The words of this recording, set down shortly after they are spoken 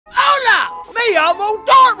me, I'm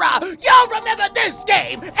Dora! Y'all remember this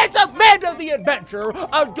game? It's Amanda the Adventure,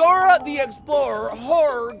 a Dora the Explorer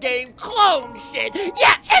horror game clone shit.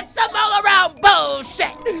 Yeah, it's some all-around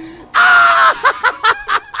bullshit.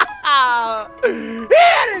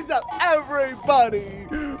 Here is up, everybody.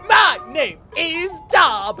 My name is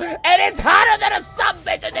Dom, and it's hotter than a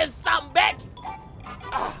sumbitch in this sumbitch.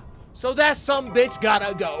 So that sumbitch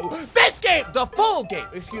gotta go. This game, the full game,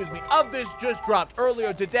 excuse me, of this just dropped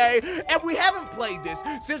earlier today, and we haven't played this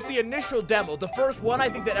since the initial demo, the first one I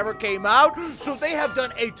think that ever came out. So they have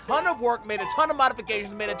done a ton of work, made a ton of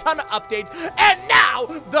modifications, made a ton of updates, and now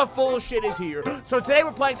the full shit is here. So today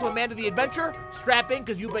we're playing some Amanda the Adventure. Strap in,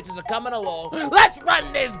 because you bitches are coming along. Let's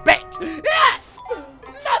run this bitch. Yeah!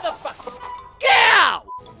 Motherfucker. Yeah!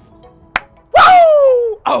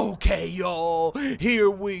 Woo! Okay, y'all, here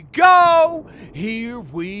we go. Here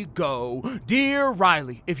we go. Dear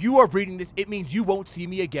Riley, if you are reading this, it means you won't see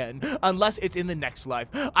me again, unless it's in the next life.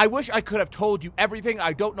 I wish I could have told you everything.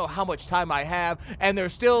 I don't know how much time I have, and there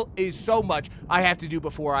still is so much I have to do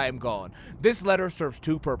before I am gone. This letter serves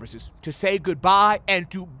two purposes: to say goodbye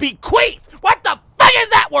and to bequeath. What the fuck is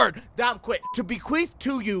that word? Dom, quit. To bequeath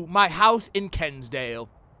to you my house in Kensdale.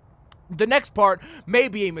 The next part may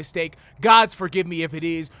be a mistake. Gods forgive me if it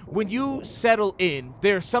is. When you settle in,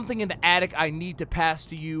 there's something in the attic I need to pass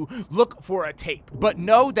to you. Look for a tape. But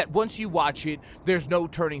know that once you watch it, there's no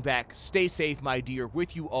turning back. Stay safe, my dear.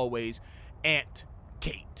 With you always, Aunt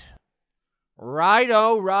Kate.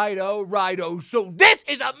 Righto, righto, righto. So this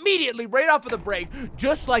is immediately right off of the break,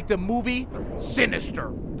 just like the movie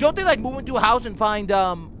Sinister. Don't they like move into a house and find,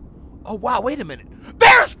 oh wow, wait a minute.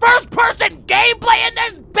 There's first-person gameplay in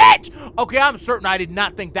this bitch! Okay, I'm certain I did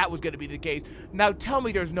not think that was gonna be the case. Now tell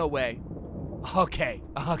me there's no way. Okay,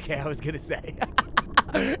 I was gonna say.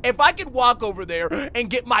 If I could walk over there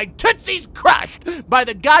and get my tootsies crushed by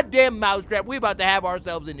the goddamn mousetrap, we about to have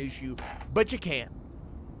ourselves an issue. But you can't.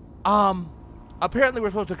 Apparently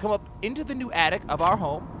we're supposed to come up into the new attic of our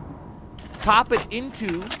home, pop it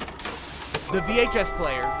into the VHS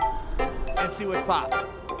player, and see what's popping.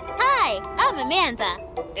 Hi, I'm Amanda.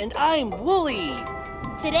 And I'm Wooly.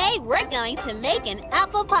 Today we're going to make an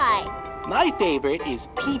apple pie. My favorite is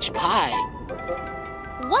peach pie.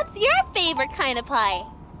 What's your favorite kind of pie?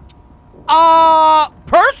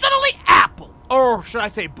 Personally, apple. Or should I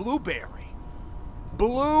say blueberry?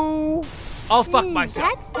 Blue... I'll fuck myself.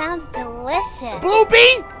 That sounds delicious.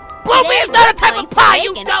 Blueberry? Blueberry is not a type of pie,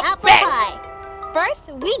 you dumb bitch!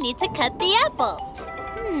 First, we need to cut the apples.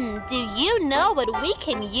 Do you know what we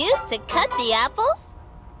can use to cut the apples?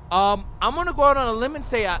 I'm gonna go out on a limb and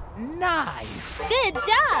say a knife. Good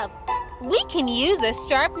job. We can use a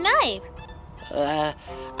sharp knife.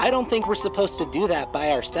 I don't think we're supposed to do that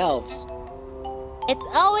by ourselves. It's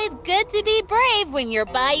always good to be brave when you're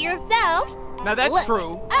by yourself. Now that's Look,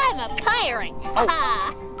 true. I'm a pirate.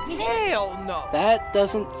 Ha! Hell no. That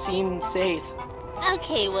doesn't seem safe.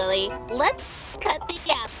 Okay, Willie, let's cut the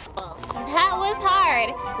apple. That was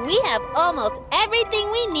hard. We have almost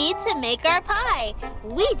everything we need to make our pie.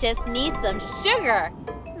 We just need some sugar.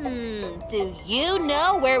 Do you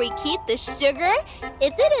know where we keep the sugar?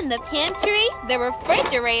 Is it in the pantry, the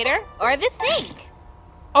refrigerator, or the sink?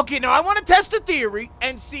 Okay, now I want to test the theory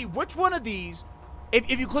and see which one of these, if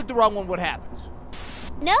you click the wrong one, what happens?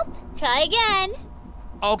 Nope. Try again.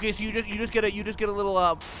 Okay, so you just get a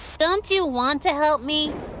little Don't you want to help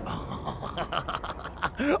me?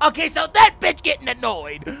 Okay, so that bitch getting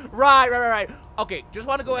annoyed. Right. Okay, just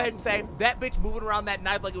want to go ahead and say that bitch moving around that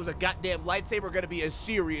knife like it was a goddamn lightsaber gonna be a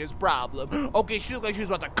serious problem. Okay, she looked like she was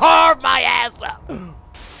about to carve my ass up.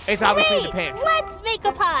 It's obviously in the pantry. Let's make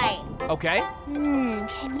a pie. Okay.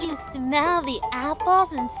 Can you smell the apples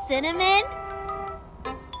and cinnamon?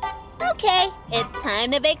 Okay, it's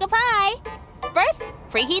time to bake a pie. First,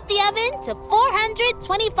 preheat the oven to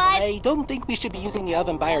 425. I don't think we should be using the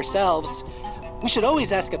oven by ourselves. We should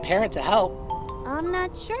always ask a parent to help. I'm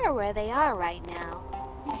not sure where they are right now.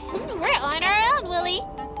 We're on our own, Willie.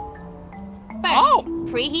 First,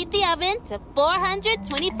 preheat the oven to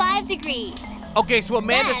 425 degrees. Okay, so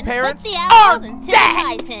Amanda's then parents put the are apples into the dead.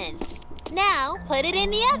 pie tin. Now, put it in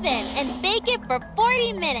the oven and bake it for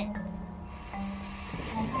 40 minutes.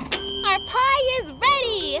 Our pie is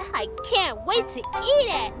ready! I can't wait to eat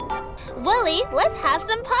it! Willie, let's have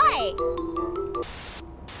some pie!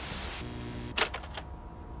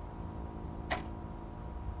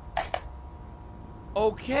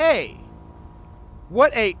 Okay.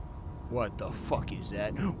 What the fuck is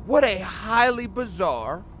that? What a highly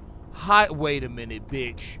bizarre... Wait a minute,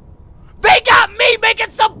 bitch. They got me making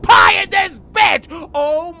some pie in this bitch!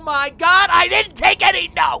 Oh my god, I didn't take any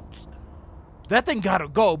notes! That thing gotta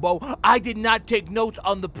go, Bo. I did not take notes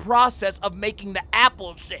on the process of making the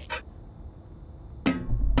apple shit.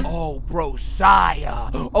 Oh, bro, Saya.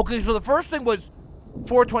 Okay, so the first thing was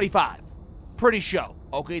 425. Pretty show.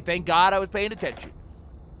 Okay, thank God I was paying attention.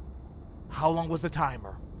 How long was the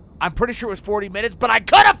timer? I'm pretty sure it was 40 minutes, but I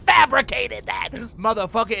could have fabricated that.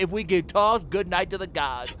 Motherfucker, if we get tossed, good night to the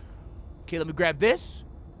gods. Okay, let me grab this.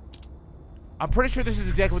 I'm pretty sure this is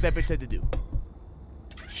exactly what that bitch said to do.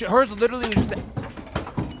 Hers literally was just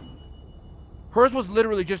hers was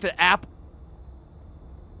literally just an apple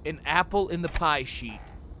in the pie sheet.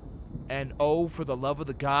 And oh, for the love of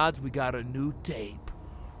the gods, we got a new tape.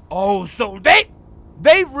 Oh, so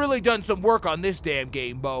they've really done some work on this damn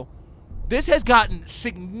game, Bo. This has gotten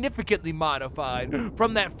significantly modified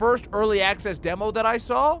from that first early access demo that I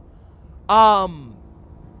saw.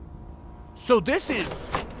 So this is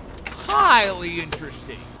highly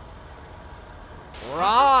interesting.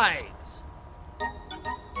 Right.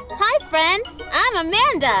 Hi, friends. I'm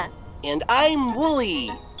Amanda. And I'm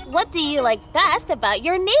Wooly. What do you like best about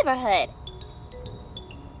your neighborhood?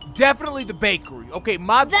 Definitely the bakery. Okay,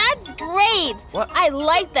 That's great. What? I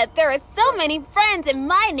like that there are so many friends in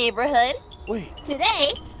my neighborhood. Wait.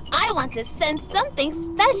 Today, I want to send something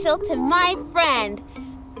special to my friend.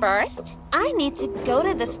 First, I need to go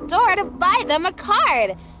to the store to buy them a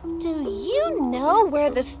card. Do you know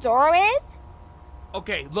where the store is?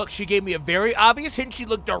 Okay, look, she gave me a very obvious hint. She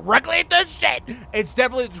looked directly at this shit. It's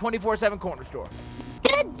definitely the 24/7 corner store.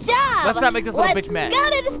 Good job! Let's not make this little bitch mad. Let's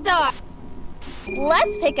go to the store.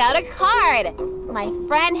 Let's pick out a card. My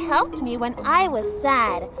friend helped me when I was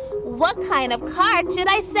sad. What kind of card should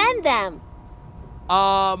I send them?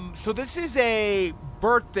 So this is a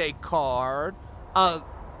birthday card, a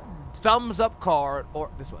thumbs up card, or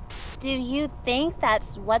this one. Do you think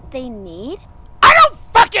that's what they need? I don't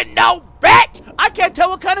fucking know, bitch! I can't tell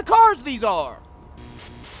what kind of cards these are.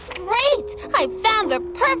 Great! I found the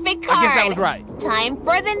perfect card. I guess that was right. Time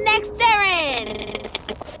for the next errand.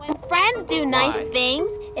 When friends do nice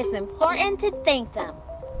things, it's important to thank them.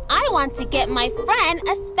 I want to get my friend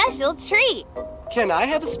a special treat. Can I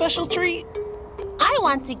have a special treat? I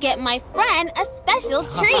want to get my friend a special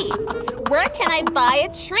treat. Where can I buy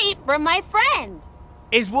a treat for my friend?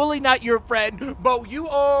 Is Wooly not your friend? Bo, you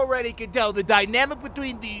already can tell the dynamic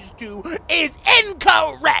between these two is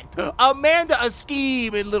incorrect. Amanda, a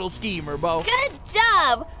scheming little schemer, Bo. Good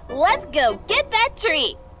job. Let's go get that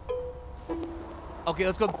treat. Okay,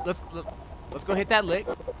 let's go. Let's go hit that lick.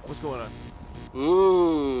 What's going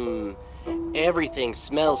on? Everything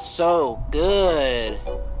smells so good.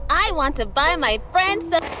 I want to buy my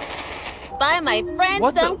friend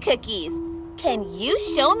some cookies. Can you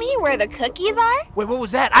show me where the cookies are? Wait, what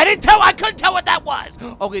was that? I couldn't tell what that was.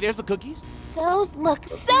 Okay, there's the cookies. Those look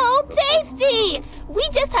so tasty. We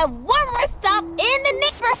just have one more stop in the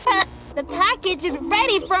neighborhood. The package is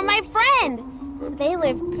ready for my friend. They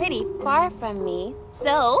live pretty far from me,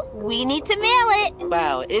 so we need to mail it.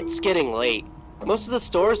 Wow, it's getting late. Most of the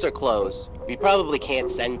stores are closed. We probably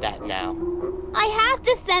can't send that now. I have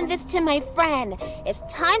to send this to my friend. It's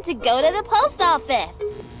time to go to the post office.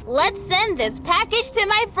 Let's send this package to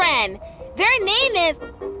my friend. Their name is...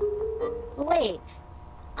 Wait,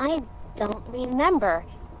 I don't remember.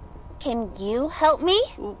 Can you help me?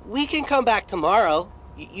 We can come back tomorrow.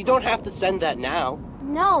 You don't have to send that now.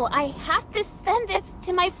 No, I have to send this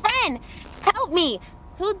to my friend. Help me.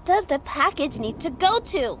 Who does the package need to go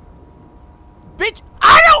to? Bitch,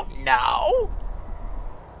 I don't know.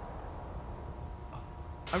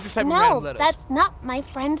 I'm just typing random letters. No, that's not my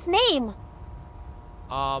friend's name.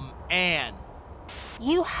 Anne.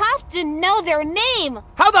 You have to know their name.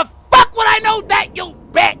 How the fuck would I know that, you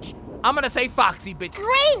bitch? I'm gonna say Foxy, bitch.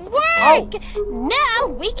 Great work! Oh. Now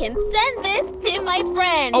we can send this to my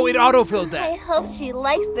friend. Oh, it autofilled that. I hope she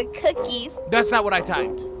likes the cookies. That's not what I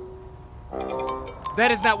typed.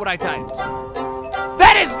 That is not what I typed.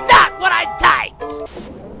 That is not what I typed!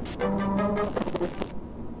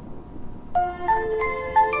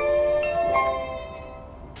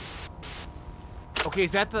 Okay,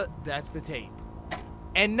 is that that's the tape.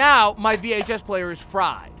 And now my VHS player is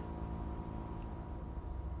fried.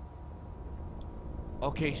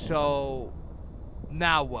 Okay, so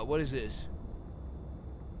now what? What is this?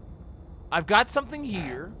 I've got something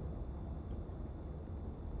here.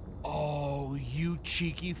 Oh, you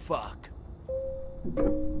cheeky fuck.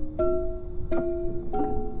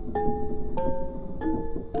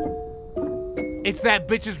 It's that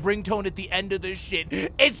bitch's ringtone at the end of the shit.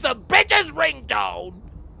 It's the bitch's ringtone!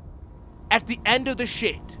 At the end of the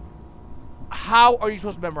shit. How are you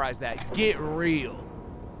supposed to memorize that? Get real.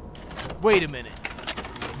 Wait a minute.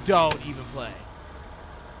 Don't even play.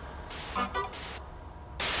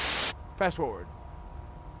 Fast forward.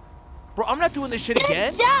 Bro, I'm not doing this shit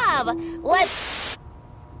again. Good job! Let's...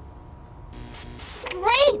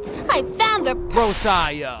 Great! I found the...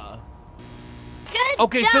 Rosaya. Good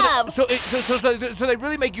Okay, job! so they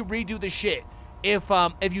really make you redo the shit if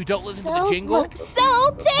you don't listen to the Those jingle. look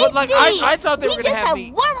so tasty! But like I thought they were gonna have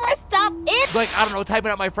me We just have one more stop in... like, I don't know,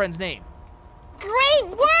 typing out my friend's name. Great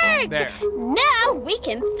work! There. Now we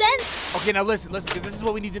can send... Okay, now listen, because this is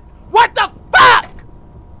what we need to... What the fuck?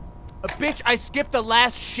 Bitch, I skipped the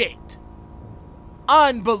last shit.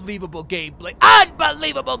 Unbelievable gameplay.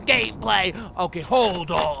 Unbelievable gameplay. Okay, hold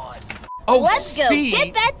on. Oh, Let's go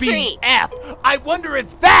get that tree. CBF. I wonder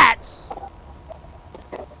if that's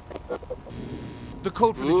the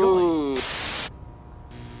code for the joint.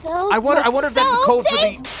 Those I wonder if that's the code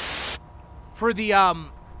tasty. for the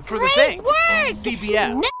Great thing. work!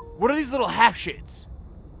 CBF. No. What are these little half shits?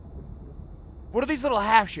 What are these little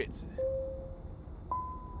half shits?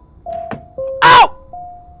 Oh!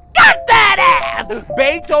 Got that ass!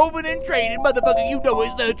 Beethoven and traded, motherfucker, you know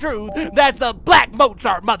it's the truth. That's the Black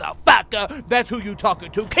Mozart, motherfucker. That's who you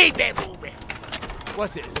talking to. Keep it moving.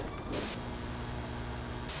 What's this?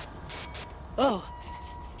 Oh,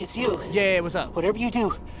 it's you. Yeah, what's up? Whatever you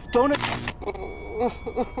do, don't...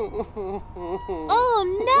 Oh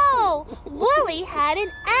no! Wooly had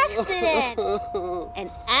an accident!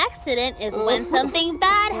 An accident is when something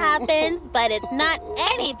bad happens, but it's not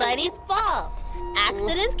anybody's fault.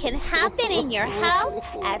 Accidents can happen in your house,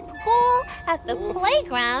 at school, at the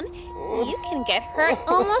playground. You can get hurt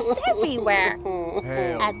almost everywhere.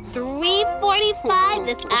 Hell. At 3:45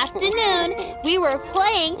 this afternoon, we were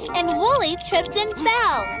playing and Wooly tripped and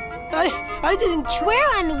fell. I didn't try. Where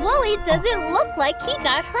on Wooly does it look like he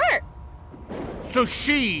got hurt? So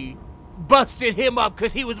she busted him up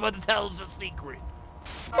because he was about to tell us a secret.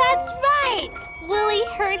 That's right! Willie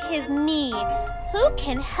hurt his knee. Who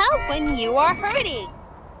can help when you are hurting?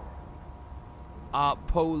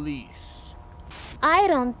 Police. I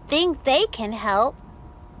don't think they can help.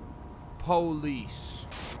 Police.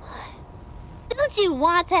 Don't you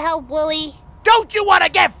want to help Willie? Don't you want to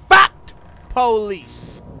get fucked?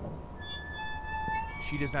 Police.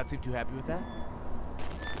 She does not seem too happy with that.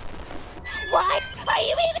 What? Are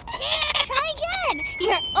you even here? Try again!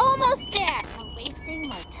 You're almost there! I'm wasting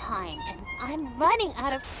my time and I'm running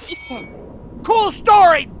out of patience. Cool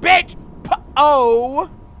story, bitch! Oh!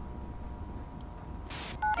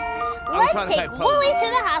 Let's take Wooly to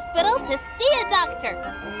the hospital to see a doctor.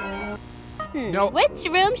 No. Which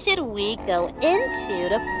room should we go into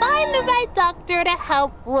to find the right doctor to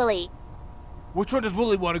help Wooly? Which one does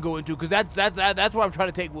Wooly want to go into? Because that's where I'm trying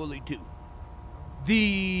to take Wooly to.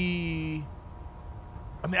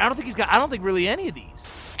 I mean, I don't think really any of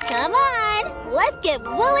these. Come on, let's get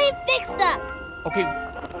Wooly fixed up. Okay,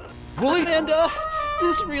 Wooly. Amanda,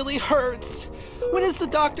 this really hurts. When is the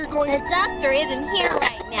doctor going The to... doctor isn't here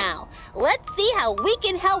right now. Let's see how we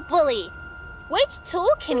can help Wooly. Which tool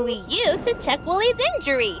can we use to check Wooly's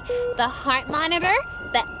injury? The heart monitor,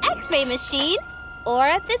 the x-ray machine,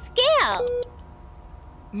 or the scale?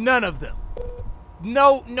 None of them.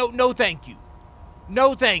 No, thank you.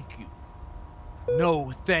 No, thank you.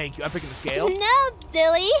 No, thank you. I'm picking the scale. No,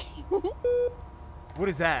 silly. What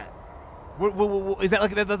is that? What is that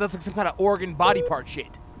like? That's like some kind of organ body part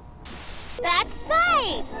shit. That's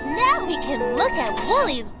right. Now we can look at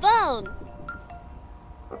Wooly's bones.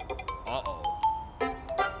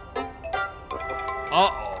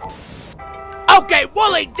 Okay,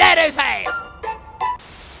 Wooly dead as hell.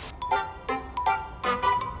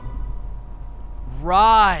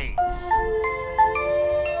 Right.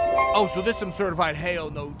 Oh, so this is some certified hell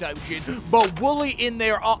no type shit. But Wooly in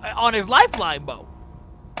there on his lifeline, Bo.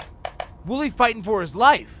 Wooly fighting for his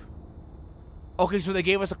life. Okay, so they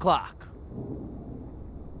gave us a clock.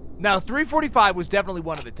 Now, 3:45 was definitely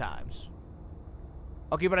one of the times.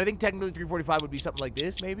 Okay, but I think technically 3:45 would be something like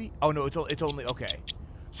this, maybe? Oh, no, it's only, okay.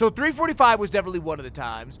 So 3:45 was definitely one of the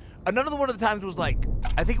times. Another one of the times was like,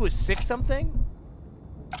 I think it was 6 something.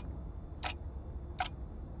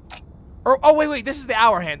 Or, oh, wait, this is the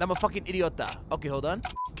hour hand. I'm a fucking idiota. Okay, hold on.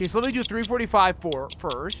 Okay, so let me do 3:45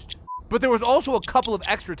 first. But there was also a couple of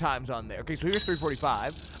extra times on there. Okay, so here's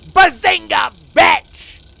 3:45. Bazinga,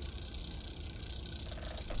 bitch!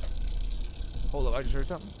 Hold up, I just heard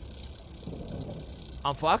something.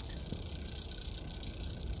 I'm fucked?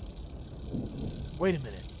 Wait a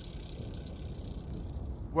minute.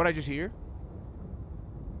 What'd I just hear?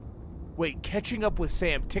 Wait, catching up with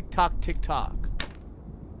Sam. Tick-tock, tick-tock.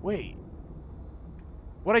 Wait.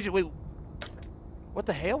 Wait. What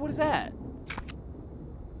the hell? What is that?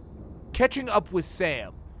 Catching up with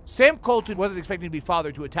Sam. Sam Colton wasn't expecting to be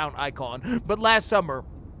father to a town icon, but last summer,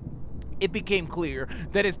 it became clear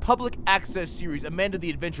that his public access series, Amanda the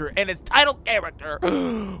Adventurer, and its title character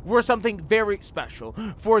were something very special.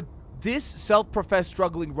 For this self-professed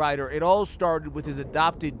struggling writer, it all started with his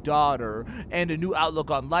adopted daughter and a new outlook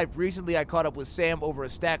on life. Recently, I caught up with Sam over a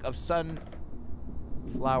stack of Sunflower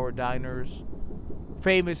Diners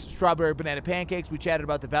famous strawberry banana pancakes. We chatted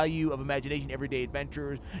about the value of imagination, everyday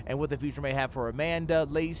adventures, and what the future may have for Amanda,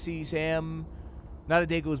 Lacey, Sam. Not a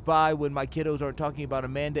day goes by when my kiddos aren't talking about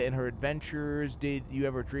Amanda and her adventures. Did you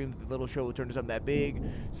ever dream that the little show would turn to something that big?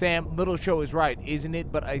 Sam, little show is right, isn't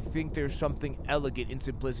it? But I think there's something elegant in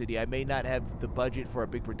simplicity. I may not have the budget for a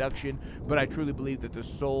big production, but I truly believe that the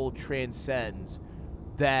soul transcends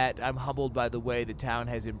that. I'm humbled by the way the town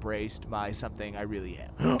has embraced my something I really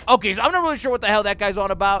am. Okay, so I'm not really sure what the hell that guy's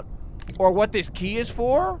on about or what this key is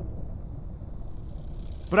for.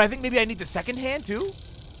 But I think maybe I need the second hand too.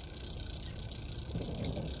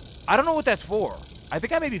 I don't know what that's for. I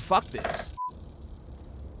think I maybe fucked this.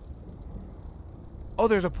 Oh,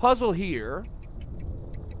 there's a puzzle here.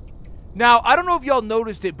 Now, I don't know if y'all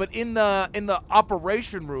noticed it, but in the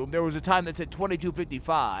operation room, there was a time that said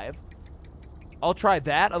 22:55. I'll try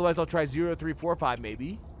that. Otherwise, I'll try 0345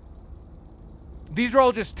 maybe. These are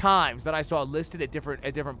all just times that I saw listed at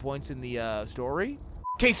different points in the story.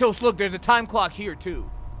 Okay, so look, there's a time clock here too.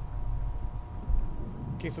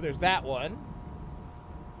 Okay, so there's that one.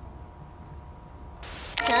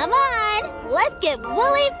 Come on, let's get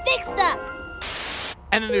Wooly fixed up.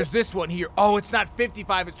 And then there's this one here. Oh, it's not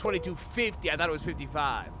 55, it's 2250. I thought it was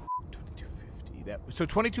 55. 2250. So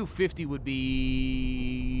 2250 would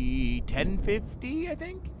be 1050, I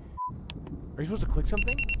think. Are you supposed to click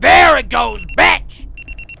something? There it goes, bitch!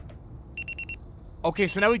 Okay,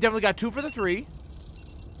 so now we definitely got 2 for the 3.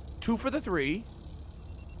 2 for the 3.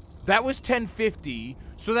 That was 1050.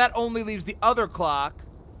 So that only leaves the other clock,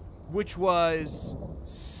 which was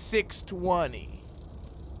 620.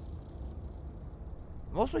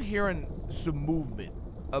 I'm also hearing some movement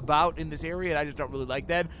about in this area, and I just don't really like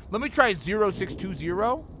that. Let me try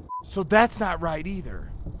 0620. So that's not right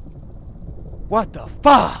either. What the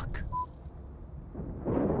fuck?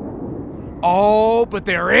 Oh, but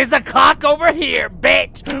there is a clock over here,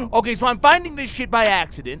 bitch! Okay, so I'm finding this shit by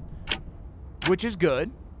accident, which is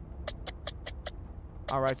good.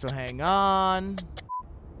 Alright, so hang on.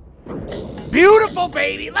 Beautiful,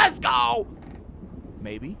 baby! Let's go!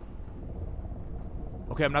 Maybe.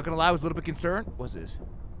 Okay, I'm not gonna lie, I was a little bit concerned. What's this?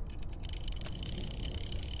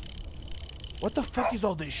 What the fuck is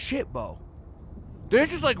all this shit, Bo? There's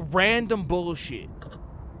just like random bullshit.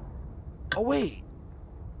 Oh, wait.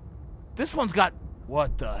 This one's got...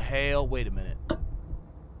 What the hell? Wait a minute.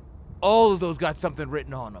 All of those got something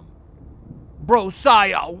written on them. Bro,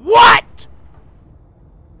 Saya, what?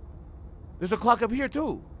 There's a clock up here,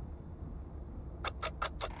 too.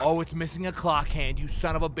 Oh, it's missing a clock hand, you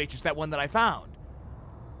son of a bitch. It's that one that I found.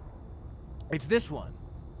 It's this one.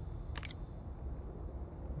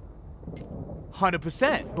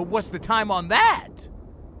 100%. But what's the time on that?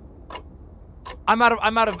 I'm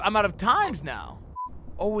out of times now.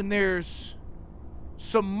 Oh, and there's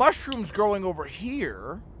some mushrooms growing over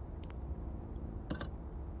here.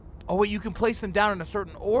 Oh, wait, you can place them down in a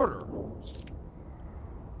certain order.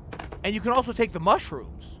 And you can also take the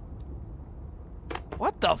mushrooms.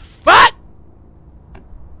 What the fuck?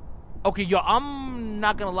 Okay, yo, I'm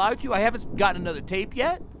not gonna lie to you. I haven't gotten another tape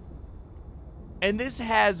yet. And this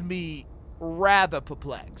has me rather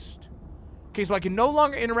perplexed. Okay, so I can no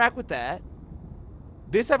longer interact with that.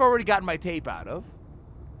 This I've already gotten my tape out of.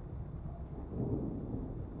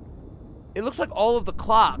 It looks like all of the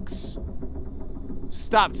clocks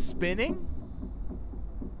stopped spinning.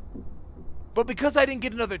 But because I didn't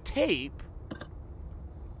get another tape,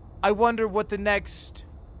 I wonder what the next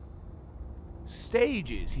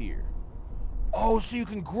stage is here. Oh, so you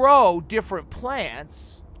can grow different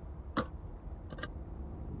plants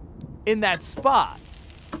in that spot.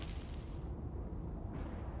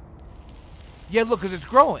 Yeah, look, because it's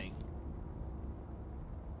growing.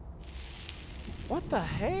 What the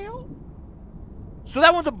hell? So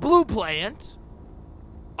that one's a blue plant.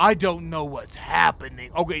 I don't know what's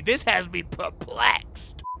happening. Okay, this has me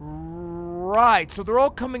perplexed. Right, so they're all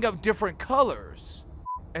coming up different colors.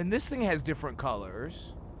 And this thing has different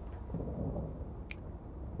colors.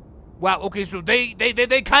 Wow, okay, so they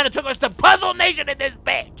kind of took us to Puzzle Nation in this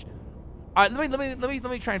bitch. All right, let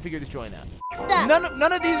me try and figure this joint out.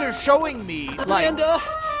 None of these are showing me like Amanda,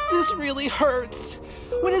 this really hurts.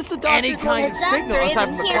 When is the doctor any kind of signal aside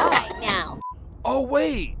from the here right clocks. now. Oh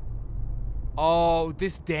wait. Oh,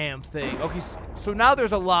 this damn thing. Okay, so now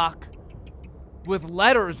there's a lock with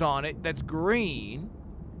letters on it that's green.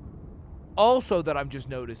 Also that I'm just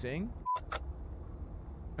noticing.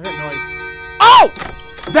 I got no idea. Oh!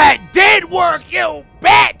 That did work, you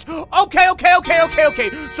bitch! Okay.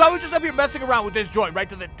 So I was just up here messing around with this joint right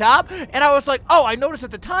to the top, and I was like, oh, I noticed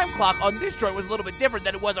that the time clock on this joint was a little bit different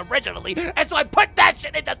than it was originally, and so I put that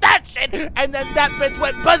shit into that shit, and then that bitch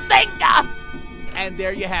went bazinga! And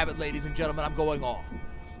there you have it, ladies and gentlemen, I'm going off.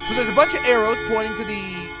 So there's a bunch of arrows pointing to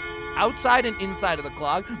the outside and inside of the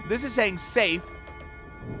clock. This is saying safe.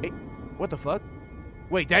 Hey, what the fuck?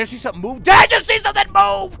 Wait, did I just see something move? Did I just see something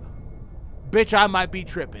move? Bitch, I might be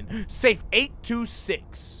tripping. Safe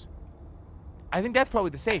 826. I think that's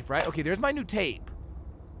probably the safe, right? Okay, there's my new tape.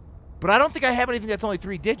 But I don't think I have anything that's only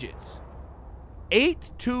 3 digits.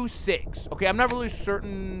 826. Okay, I'm not really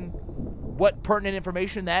certain what pertinent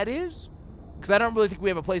information that is, because I don't really think we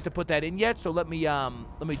have a place to put that in yet. So let me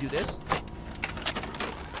do this.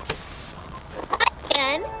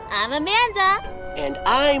 And I'm Amanda. And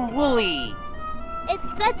I'm Wooly.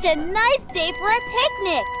 It's such a nice day for a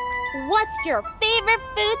picnic. What's your favorite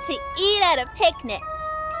food to eat at a picnic?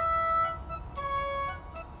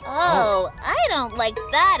 Oh, I don't like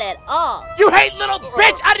that at all. You hate little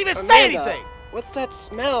bitch! I didn't even say Amanda, anything! What's that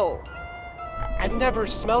smell? I've never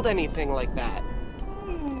smelled anything like that.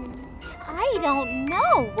 I don't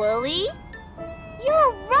know, Wooly.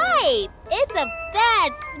 You're right. It's a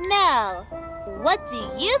bad smell. What do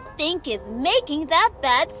you think is making that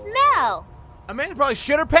bad smell? Amanda probably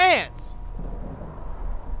shit her pants.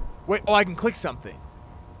 Wait, oh, I can click something.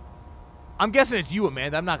 I'm guessing it's you,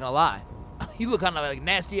 Amanda. I'm not gonna lie. You look kind of like a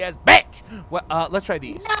nasty-ass bitch. Well, let's try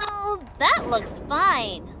these. No, that looks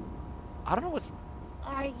fine. I don't know what's...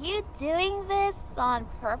 Are you doing this on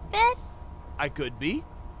purpose? I could be.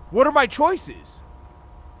 What are my choices?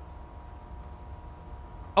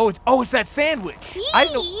 Oh, it's that sandwich. I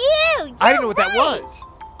didn't know what that was.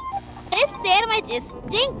 This sandwich is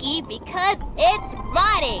stinky because it's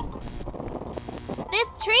rotting. This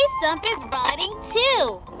tree stump is rotting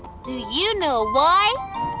too. Do you know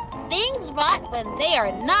why? Things rot when they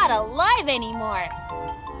are not alive anymore.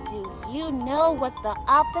 Do you know what the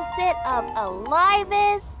opposite of alive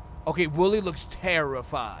is? Okay, Wooly looks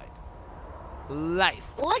terrified.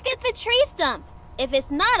 Life. Look at the tree stump. If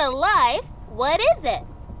it's not alive, what is it?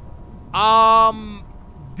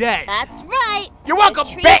 Dead. That's right. You're welcome,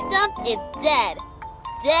 the tree bitch. stump is dead.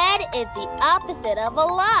 Dead is the opposite of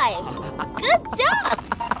alive. Good job.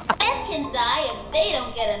 Plants can die if they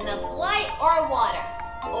don't get enough light or water,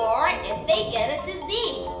 or if they get a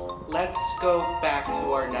disease. Let's go back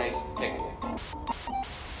to our nice picnic.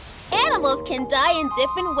 Animals can die in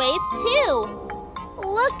different ways too.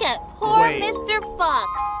 Look at poor Mr. Fox.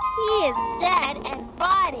 He is dead and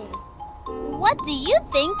rotting. What do you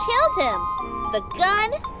think killed him? The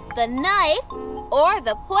gun, the knife, or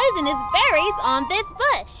the poisonous berries on this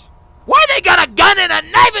bush? Why they got a gun and a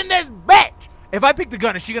knife in this bitch? If I pick the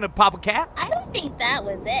gun, is she gonna pop a cap? I don't think that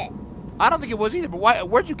was it. I don't think it was either, but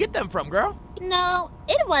where'd you get them from, girl? No,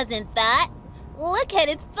 it wasn't that. Look at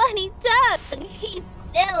his funny tongue. He's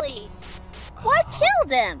silly. What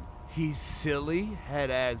killed him? He's silly,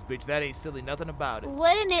 head-ass bitch. That ain't silly, nothing about it.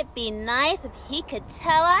 Wouldn't it be nice if he could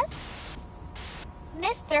tell us?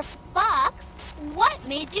 Mr. Fox, what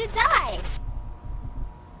made you die?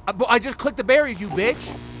 I just clicked the berries, you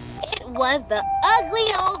bitch. It was the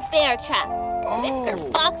ugly old bear trap. Oh.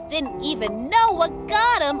 Mr. Fox didn't even know what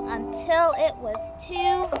got him until it was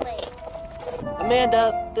too late.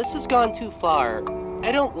 Amanda, this has gone too far.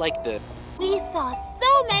 I don't like this. We saw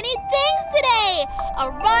so many things today! A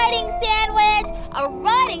rotting sandwich, a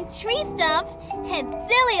rotting tree stump, and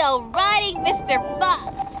silly old rotting Mr. Fox.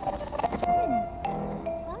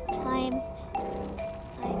 Sometimes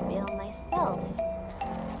I feel myself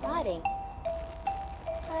rotting,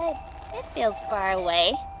 but it feels far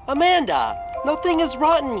away. Amanda, nothing is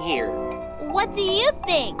rotten here. What do you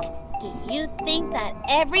think? Do you think that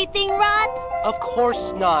everything rots? Of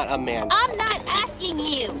course not, Amanda. I'm not asking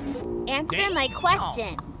you. Answer my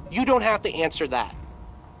question. You don't have to answer that.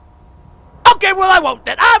 Okay, well, I won't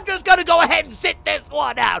then. I'm just gonna go ahead and sit this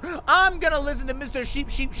one out. I'm gonna listen to Mr. Sheep,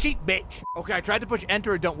 bitch. Okay, I tried to push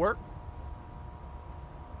enter, it don't work.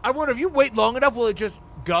 I wonder if you wait long enough, will it just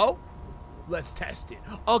go? Let's test it.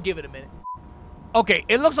 I'll give it a minute. Okay,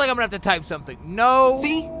 it looks like I'm gonna have to type something. No.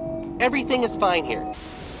 See? Everything is fine here.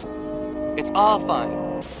 It's all fine.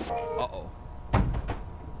 Uh-oh.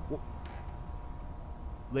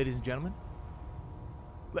 Ladies and gentlemen,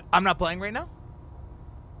 I'm not playing right now.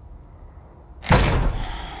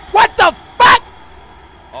 What the fuck?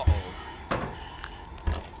 Uh-oh.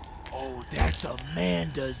 Oh, that's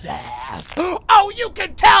Amanda's ass. Oh, you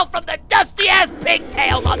can tell from the dusty-ass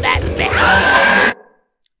pigtails on that bitch.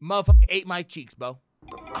 Motherfucker ate my cheeks, Bo.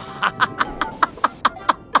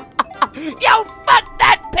 Yo, fuck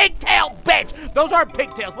that pigtail bitch! Those aren't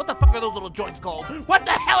pigtails. What the fuck are those little joints called? What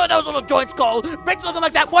the hell are those little joints called? Bitch looking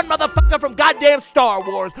like that one motherfucker from goddamn Star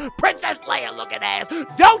Wars. Princess Leia looking ass.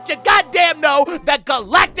 Don't you goddamn know that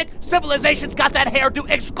galactic civilizations got that hairdo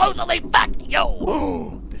exclusively? Fuck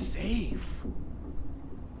you! The safe.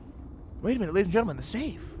 Wait a minute, ladies and gentlemen, the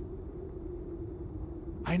safe.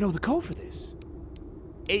 I know the code for this.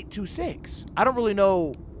 826. I don't really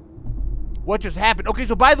know what just happened. Okay,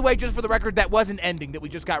 so by the way, just for the record, that was an ending that we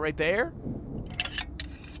just got right there.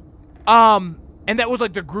 And that was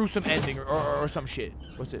like the gruesome ending or some shit.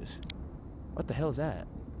 What's this? What the hell is that?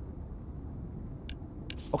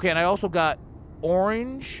 Okay, and I also got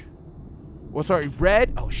orange. Well, sorry,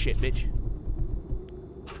 red. Oh, shit, bitch.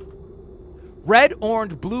 Red,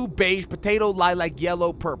 orange, blue, beige, potato, lilac,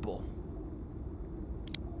 yellow, purple.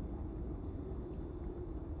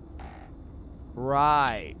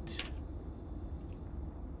 Right.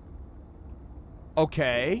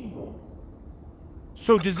 Okay.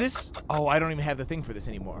 So does this... Oh, I don't even have the thing for this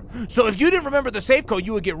anymore. So if you didn't remember the safe code,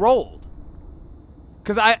 you would get rolled.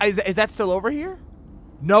 Because is that still over here?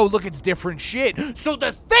 No, look, it's different shit. So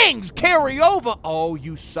the things carry over. Oh,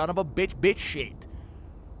 you son of a bitch shit.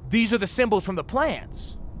 These are the symbols from the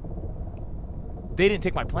plants. They didn't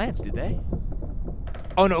take my plants, did they?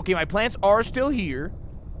 Oh, no, okay, my plants are still here.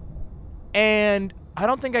 And I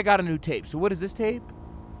don't think I got a new tape. So what is this tape?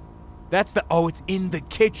 That's the... Oh, it's in the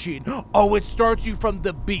kitchen. Oh, it starts you from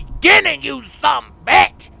the beginning, you some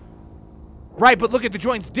bitch. Right, but look at the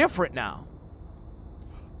joint's different now.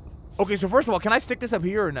 Okay, so first of all, can I stick this up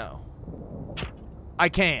here or no? I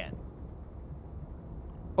can.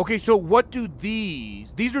 Okay, so what do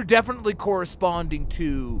these... These are definitely corresponding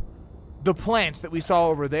to the plants that we saw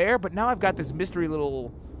over there. But now I've got this mystery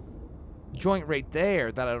little joint right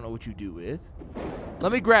there that I don't know what you do with.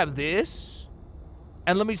 Let me grab this.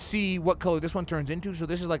 And let me see what color this one turns into. So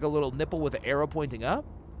this is like a little nipple with an arrow pointing up.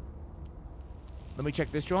 Let me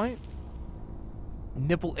check this joint.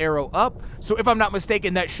 Nipple arrow up. So if I'm not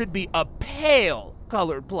mistaken, that should be a pale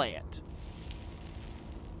colored plant.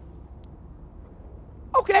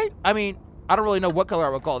 Okay. I mean, I don't really know what color I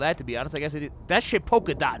would call that, to be honest. I guess it is. That shit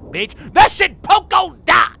polka dot, bitch. That shit polka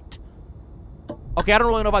dot. Okay, I don't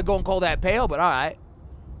really know if I'd go and call that pale, but all right.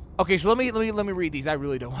 Okay, so let me read these. I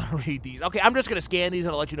really don't want to read these. Okay, I'm just gonna scan these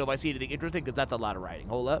and I'll let you know if I see anything interesting, because that's a lot of writing.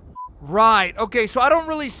 Hold up. Right. Okay, so I don't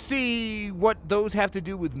really see what those have to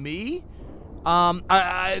do with me.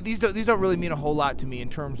 These don't really mean a whole lot to me in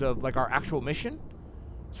terms of like our actual mission.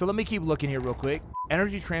 So let me keep looking here real quick.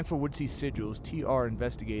 Energy transfer would see sigils. TR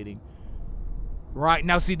investigating. Right.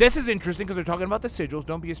 Now, see, this is interesting because they're talking about the sigils.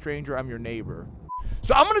 Don't be a stranger. I'm your neighbor.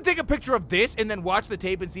 So I'm gonna take a picture of this and then watch the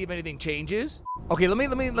tape and see if anything changes. Okay, let me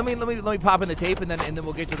pop in the tape and then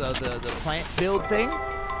we'll get to the plant build thing.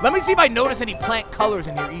 Let me see if I notice any plant colors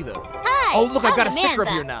in here either. Hi. Oh, look, I've got a sticker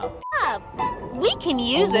Amanda. up here now. We can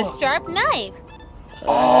use a sharp knife.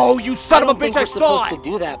 Oh, you son of a bitch! I saw it. We're supposed to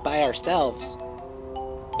do that by ourselves.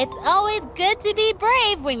 It's always good to be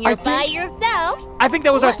brave when you're by yourself. I think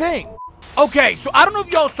that was our thing. Okay, so I don't know if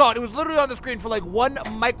y'all saw it. It was literally on the screen for like 1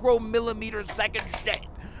 micromillimeter second shit.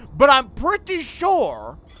 But I'm pretty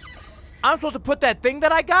sure I'm supposed to put that thing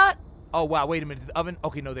that I got. Oh, wow, wait a minute. The oven?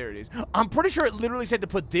 Okay, no, there it is. I'm pretty sure it literally said to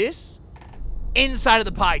put this inside of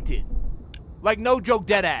the pie tin. Like, no joke,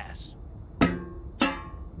 dead ass.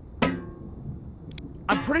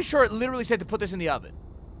 I'm pretty sure it literally said to put this in the oven.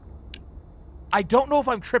 I don't know if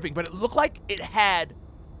I'm tripping, but it looked like it had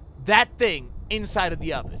that thing inside of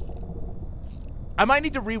the oven. I might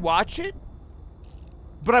need to rewatch it,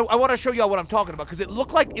 but I want to show y'all what I'm talking about, because it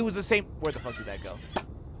looked like it was the same. Where the fuck did that go?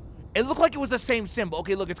 It looked like it was the same symbol.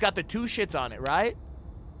 Okay, look, it's got the 2 shits on it, right?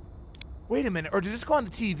 Wait a minute, or did this go on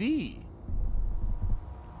the TV?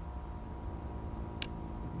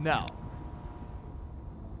 No.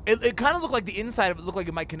 It kind of looked like the inside of it looked like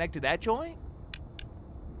it might connect to that joint.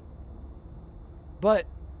 But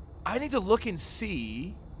I need to look and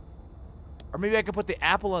see. Or maybe I could put the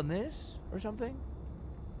apple on this or something.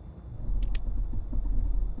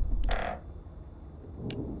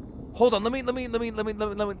 Hold on, let me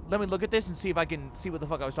look at this and see if I can see what the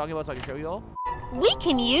fuck I was talking about so I can show y'all. We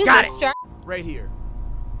can use Got a it. sharp. Right here.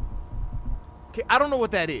 Okay, I don't know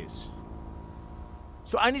what that is.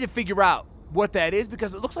 So I need to figure out what that is,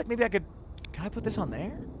 because it looks like maybe I could... Can I put this on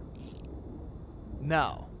there?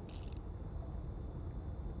 No.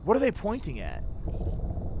 What are they pointing at?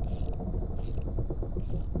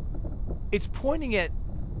 It's pointing at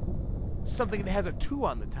something that has a 2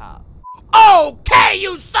 on the top. Okay,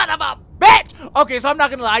 you son of a bitch! Okay, so I'm not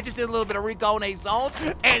gonna lie, I just did a little bit of Rico and zones,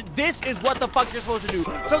 and this is what the fuck you're supposed to do.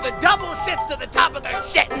 So the double shits to the top of the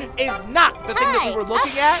shit is not the thing that we were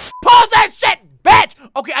looking at. Pause that shit, bitch!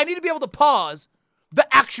 Okay, I need to be able to pause the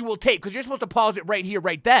actual tape, because you're supposed to pause it right here,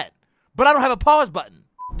 right then. But I don't have a pause button.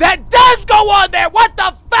 That does go on there! What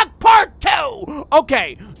the fuck, part 2?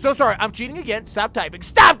 Okay, so sorry, I'm cheating again. Stop typing.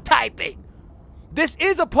 Stop typing! This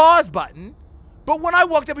is a pause button, but when I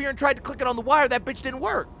walked up here and tried to click it on the wire, that bitch didn't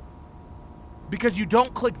work. Because you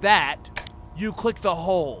don't click that, you click the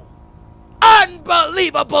hole.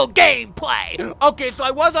 Unbelievable gameplay! Okay, so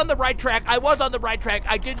I was on the right track. I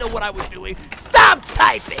didn't know what I was doing. Stop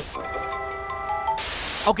typing!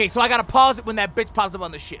 Okay, so I gotta pause it when that bitch pops up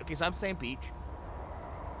on the shit. Okay, so I'm saying peach.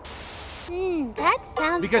 That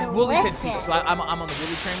sounds because delicious. Wooly said peach, so I'm on the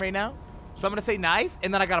Wooly train right now. So I'm gonna say knife,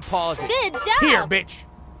 and then I gotta pause it. Good job! Here, bitch!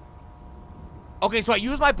 Okay, so I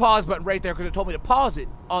used my pause button right there because it told me to pause it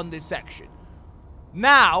on this section.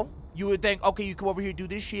 Now, you would think, okay, you come over here, do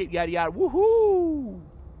this shit, yada yada, woohoo!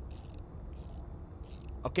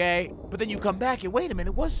 Okay, but then you come back and wait a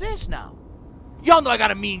minute, what's this now? Y'all know I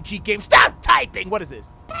got a mean cheat game. Stop typing! What is this?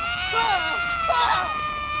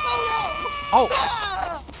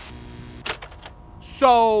 Oh.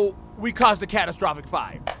 So, we caused a catastrophic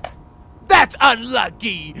fire. That's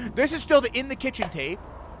unlucky! This is still the in the kitchen tape.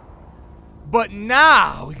 But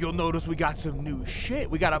now, you'll notice we got some new shit.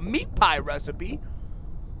 We got a meat pie recipe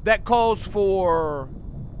that calls for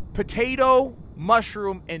potato,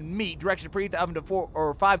 mushroom, and meat. Directions to preheat the oven to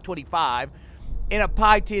 525. In a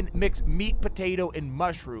pie tin, mix meat, potato, and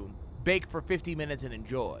mushroom. Bake for 50 minutes and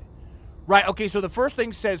enjoy. Right, okay, so the first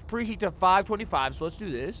thing says preheat to 525, so let's do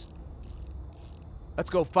this. Let's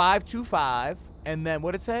go 525, and then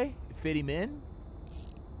what'd it say? Fit him in.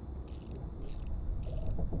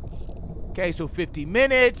 Okay, so 50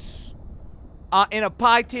 minutes. In a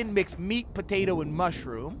pie tin, mix meat, potato, and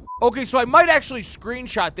mushroom. Okay, so I might actually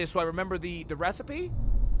screenshot this so I remember the recipe.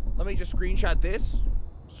 Let me just screenshot this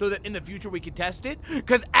so that in the future we can test it.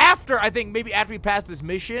 Because after, I think maybe after we pass this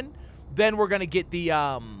mission, then we're gonna get the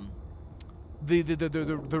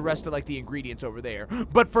rest of like the ingredients over there.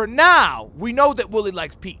 But for now, we know that Wooly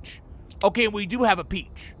likes peach. Okay, and we do have a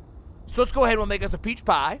peach. So let's go ahead and we'll make us a peach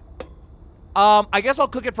pie. I guess I'll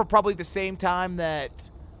cook it for probably the same time that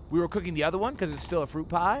we were cooking the other one because it's still a fruit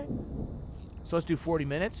pie. So let's do 40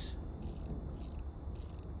 minutes.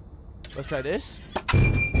 Let's try this.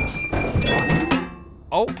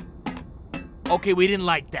 Oh. Okay, we didn't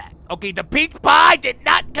like that. Okay, the peach pie did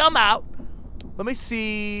not come out. Let me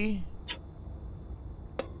see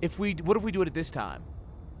if we, what if we do it at this time?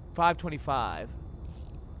 525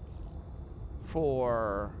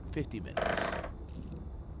 for 50 minutes.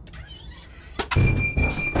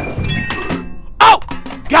 Oh!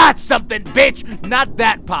 Got something, bitch! Not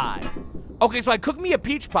that pie. Okay, so I cooked me a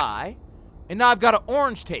peach pie, and now I've got an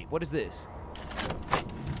orange tape. What is this?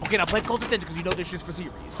 Okay, now play close attention because you know this shit's for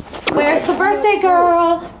serious. Where's the birthday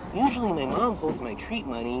girl? Usually my mom holds my treat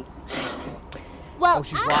money. Well, Oh,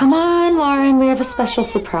 she's Come on, Lauren, we have a special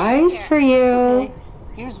surprise for you. Okay,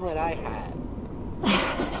 here's what I have.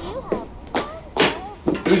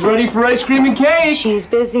 Who's ready for ice cream and cake? She's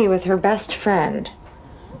busy with her best friend.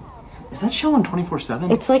 Is that show on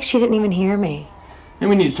 24/7? It's like she didn't even hear me. And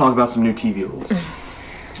we need to talk about some new TV rules.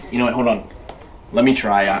 You know what? Hold on. Let me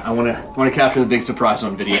try. I want to capture the big surprise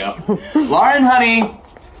on video. Lauren, honey,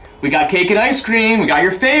 we got cake and ice cream. We got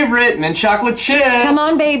your favorite, mint chocolate chip. Come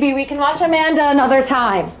on, baby, we can watch Amanda another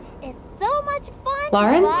time. it's so much fun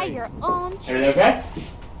Lauren? to buy your own. Everything okay?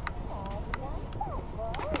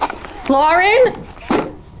 Lauren?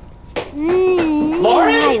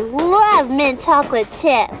 Lauren? I love mint chocolate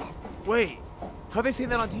chip. Wait, how'd they say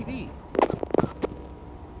that on TV?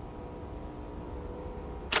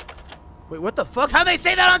 Wait, what the fuck? How'd they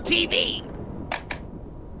say that on TV?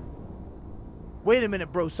 Wait a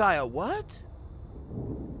minute, Brosiah, what?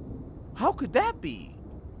 How could that be?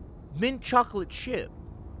 Mint chocolate chip.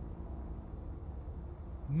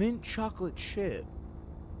 Mint chocolate chip.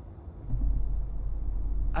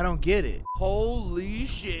 I don't get it. Holy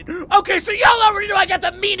shit. Okay, so y'all already know I got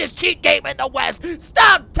the meanest cheat game in the West.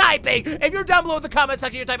 Stop typing. If you're down below in the comment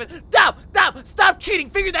section, you're typing, stop cheating.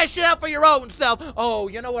 Figure that shit out for your own self. Oh,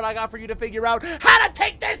 you know what I got for you to figure out? How to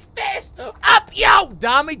take this fist up, yo.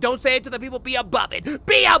 Dommy, don't say it to the people. Be above it.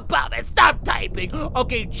 Be above it. Stop typing.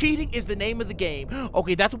 Okay, cheating is the name of the game.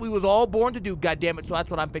 Okay, that's what we was all born to do, goddammit. So that's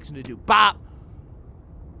what I'm fixing to do. Bop.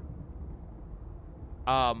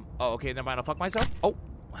 Oh, okay, never mind. I'll fuck myself. Oh.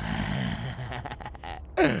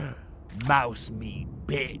 Mouse meat,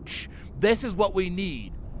 bitch. This is what we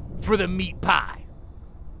need for the meat pie.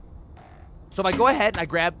 So if I go ahead and I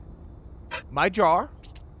grab my jar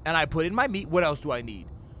and I put in my meat, what else do I need?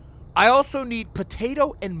 I also need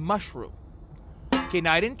potato and mushroom. Okay,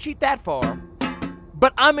 now I didn't cheat that far,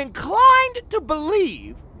 but I'm inclined to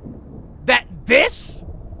believe that this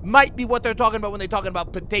might be what they're talking about when they're talking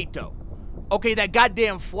about potato. Okay, that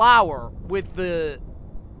goddamn flower with the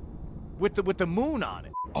moon on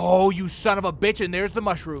it. Oh, you son of a bitch, and there's the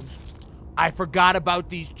mushrooms. I forgot about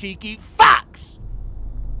these cheeky fucks.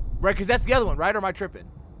 Right, because that's the other one, right? Or am I tripping?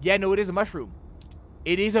 Yeah, no, it is a mushroom.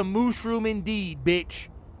 It is a mushroom indeed, bitch.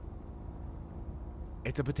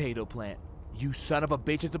 It's a potato plant. You son of a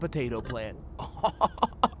bitch, it's a potato plant.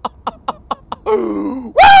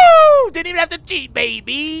 Woo! Didn't even have to cheat,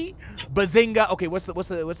 baby. Bazinga. Okay, what's the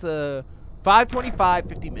 5:25,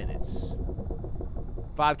 50 minutes.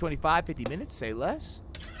 5:25, 50 minutes, say less.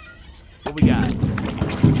 What we got?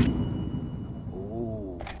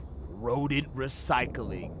 Ooh, rodent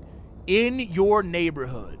recycling in your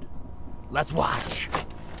neighborhood. Let's watch.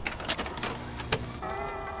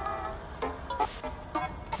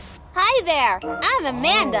 Hi there, I'm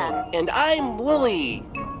Amanda. And I'm Wooly.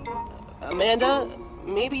 Amanda,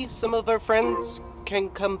 maybe some of our friends can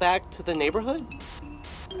come back to the neighborhood?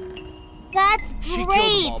 That's She killed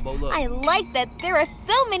great. them all, Bo, look. I like that there are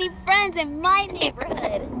so many friends in my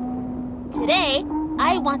neighborhood. Today,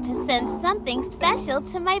 I want to send something special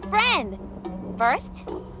to my friend. First,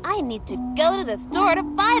 I need to go to the store to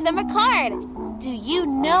buy them a card. Do you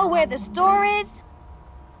know where the store is?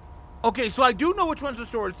 Okay, so I do know which one's the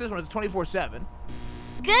store. It's this one. It's 24/7.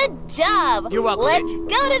 Good job. You're welcome, Let's bitch.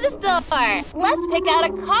 go to the store. Let's pick out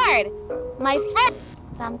a card. My friend.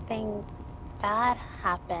 Something bad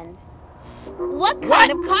happened. What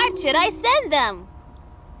kind of card should I send them?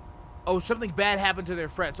 Oh, something bad happened to their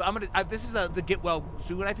friend. So I'm gonna. This is the get well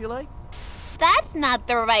soon. I feel like. That's not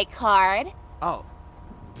the right card. Oh.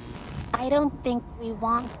 I don't think we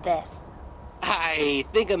want this. I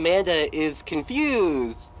think Amanda is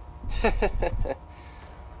confused.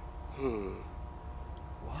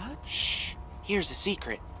 What? Shh. Here's a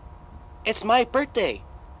secret. It's my birthday.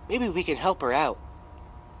 Maybe we can help her out.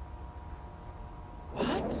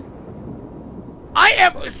 What? I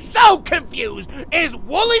am so confused. Is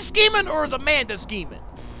Wooly scheming or is Amanda scheming?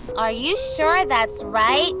 Are you sure that's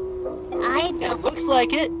right? I It don't. looks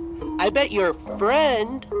like it. I bet your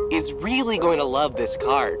friend is really going to love this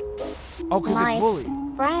card. Oh, because My it's Wooly.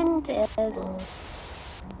 friend is.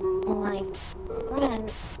 My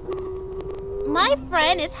friend. My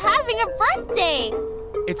friend is having a birthday.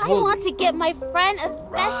 It's I Wooly. want to get my friend a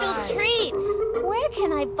special Right. treat. Where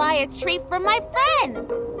can I buy a treat for my friend?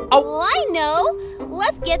 Oh. I know.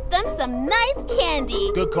 Let's get them some nice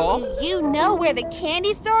candy. Good call. Do you know where the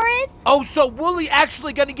candy store is? Oh, so Wooly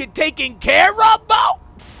actually gonna get taken care of, Bo?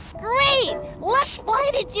 Great! Why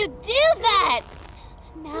did you do that?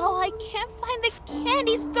 Now I can't find the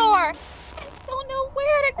candy store. I don't know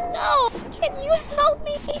where to go. Can you help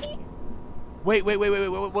me? Wait.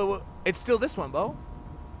 It's still this one, Bo.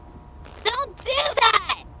 Don't do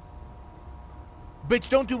that! Bitch,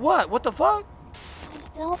 don't do what? What the fuck?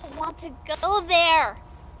 I don't want to go there.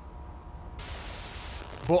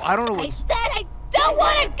 Bo, I don't know I what's... said I don't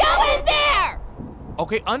want to go in there!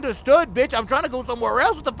 Okay, understood, bitch. I'm trying to go somewhere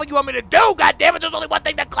else. What the fuck you want me to do? God damn it, there's only one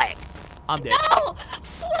thing to click. I'm dead. No!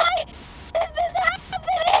 Why is this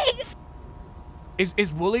happening?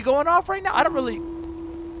 Is Wooly going off right now? I don't really...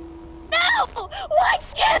 No! Why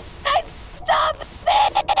can't I stop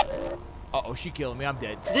it? Uh-oh, she killing me. I'm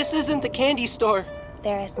dead. This isn't the candy store.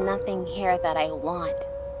 There is nothing here that I want.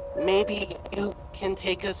 Maybe you can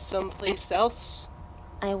take us someplace else?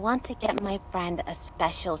 I want to get my friend a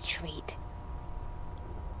special treat.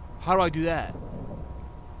 How do I do that?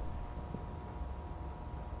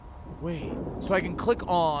 Wait, so I can click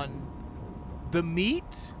on the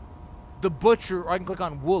meat, the butcher, or I can click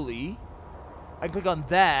on Wooly. I can click on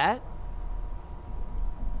that.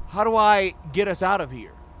 How do I get us out of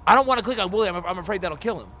here? I don't want to click on Wooly. I'm afraid that'll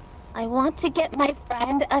kill him. I want to get my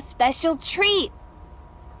friend a special treat.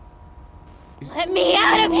 Let me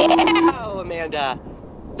out of here! Oh, Amanda.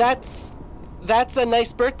 That's a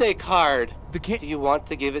nice birthday card. The Do can you want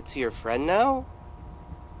to give it to your friend now?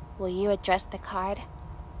 Will you address the card?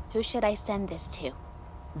 Who should I send this to?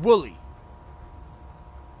 Wooly.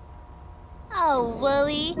 Oh,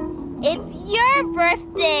 Wooly, it's your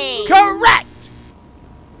birthday! Correct!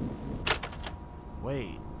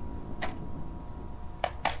 Wait.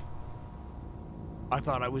 I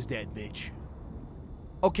thought I was dead, bitch.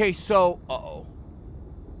 Okay, so... Uh-oh.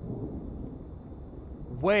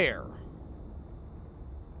 Where?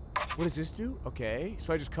 What does this do? Okay,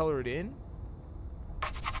 so I just color it in.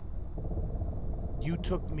 You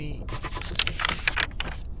took me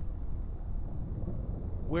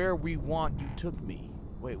where we want. You took me.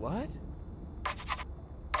 Wait, what?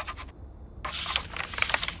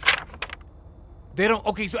 They don't.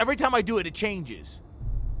 Okay, so every time I do it, it changes.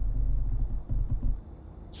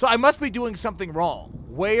 So I must be doing something wrong.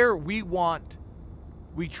 Where we want,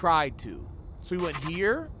 we tried to. So we went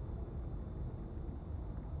here.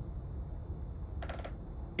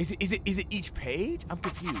 Is it each page? I'm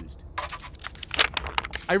confused.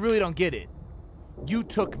 I really don't get it. You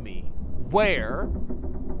took me. Where?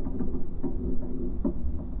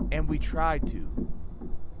 And we tried to.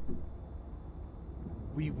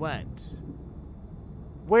 We went.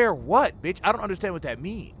 Where what, bitch? I don't understand what that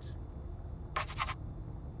means.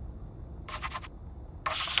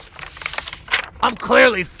 I'm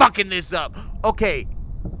clearly fucking this up. Okay.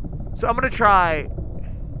 So I'm gonna try.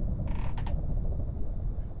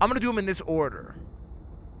 I'm gonna do them in this order.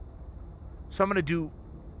 So I'm gonna do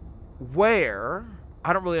where.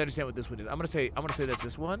 I don't really understand what this one is. I'm gonna say that's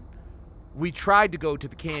this one. We tried to go to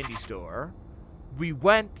the candy store. We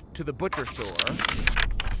went to the butcher store.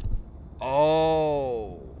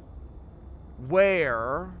 Oh.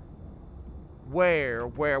 Where?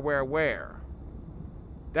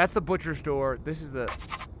 That's the butcher store. This is the...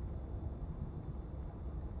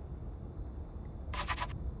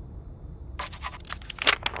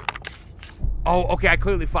 Oh, okay, I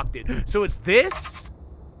clearly fucked it. So it's this.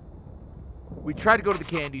 We tried to go to the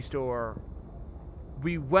candy store.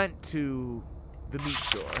 We went to the meat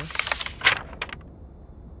store.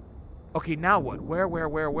 Okay, now what?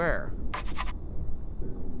 Where?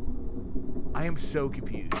 I am so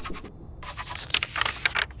confused.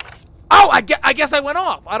 Oh, I guess I went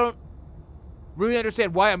off. I don't really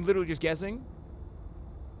understand why. I'm literally just guessing.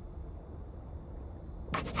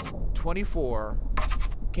 24,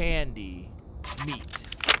 candy, meat.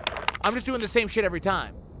 I'm just doing the same shit every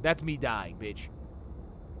time. That's me dying, bitch.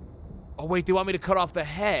 Oh, wait, they want me to cut off the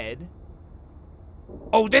head.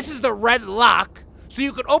 Oh, this is the red lock. So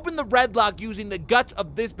you can open the red lock using the guts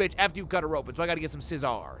of this bitch after you cut her open. So I gotta get some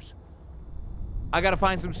scissors. I gotta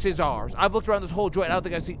find some scissors. I've looked around this whole joint. I don't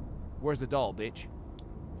think I see... Where's the doll, bitch?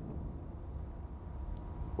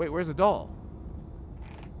 Wait, where's the doll?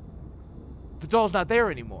 The doll's not there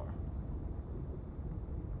anymore.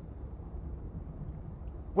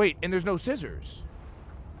 Wait, and there's no scissors.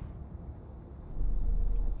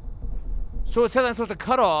 So it says I'm supposed to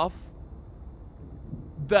cut off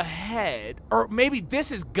the head, or maybe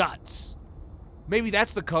this is guts. Maybe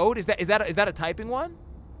that's the code. Is that a typing one?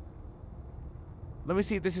 Let me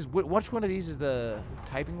see if this is which one of these is the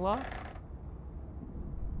typing lock.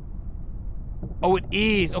 Oh, it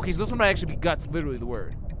is. Okay, so this one might actually be guts, literally the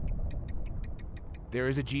word. There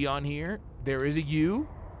is a G on here. There is a U.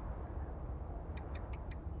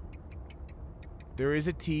 There is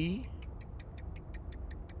a T.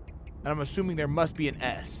 And I'm assuming there must be an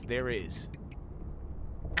S. There is.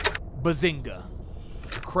 Bazinga.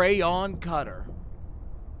 Crayon cutter.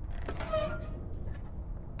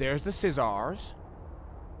 There's the scissors.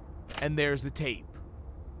 And there's the tape.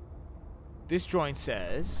 This joint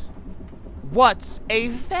says, what's a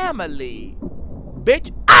family?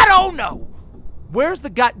 Bitch, I don't know. Where's the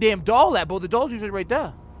goddamn doll at? Well, the doll's usually right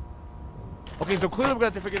there. Okay, so clearly we're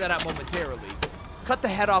gonna have to figure that out momentarily. Cut the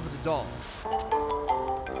head off of the doll.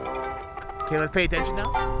 Okay, let's pay attention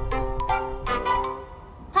now.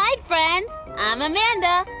 Hi, friends. I'm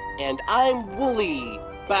Amanda. And I'm Wooly.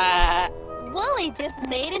 Bah. Wooly just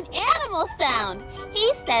made an animal sound.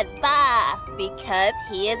 He said bah because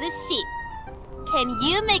he is a sheep. Can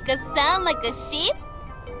you make a sound like a sheep?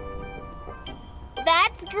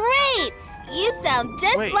 That's great. You sound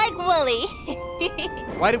just like Wooly.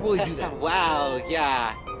 Why did Wooly do that? Wow,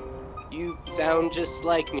 yeah. You sound just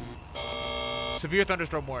like me. Severe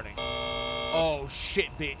thunderstorm warning. Oh shit,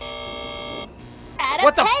 bitch. At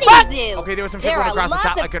What a the petting fuck? zoo. Okay, there was some shit going across the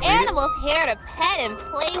top. I couldn't read it. There are lots of animals here to pet and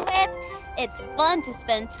play with. It's fun to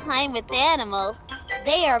spend time with animals.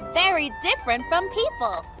 They are very different from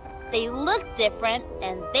people. They look different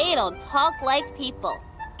and they don't talk like people.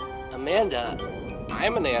 Amanda,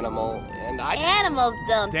 I'm an animal and I... Animals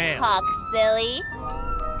don't talk, silly.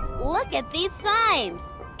 Look at these signs.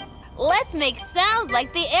 Let's make sounds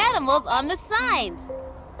like the animals on the signs.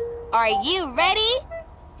 Are you ready?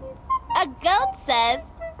 A goat says,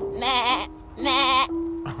 meh, meh.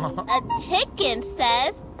 A chicken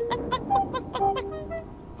says,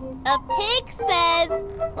 a pig says,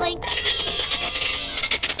 like...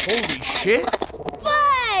 Holy shit.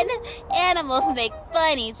 Fun! Animals make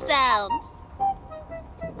funny sounds.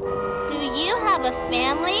 Do you have a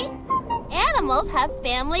family? Animals have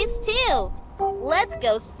families too. let's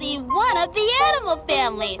go see one of the animal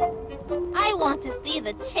families. I want to see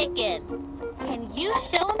the chickens. Can you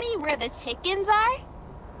show me where the chickens are?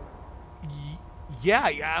 Yeah,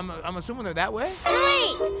 I'm assuming they're that way.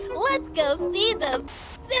 Great! Let's go see those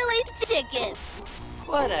silly chickens.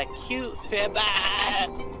 What a cute fib.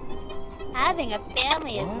 Having a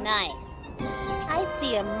family is nice. I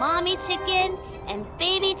see a mommy chicken and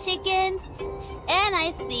baby chickens, and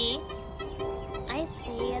I see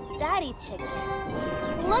a daddy chicken.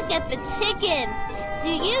 Look at the chickens. Do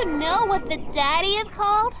you know what the daddy is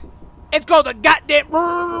called? It's called a goddamn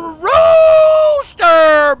rooster,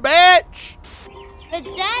 bitch. The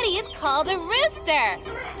daddy is called a rooster.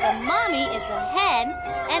 The mommy is a hen,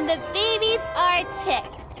 and the babies are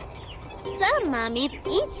chicks. Some mommies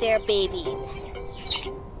eat their babies.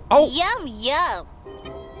 Oh. Yum, yum.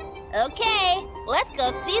 Okay, let's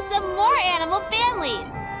go see some more animal families.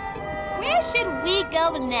 Where should we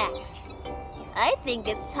go next? I think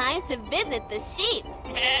it's time to visit the sheep.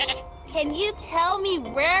 Can you tell me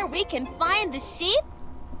where we can find the sheep?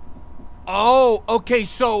 Oh, okay,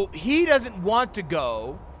 so he doesn't want to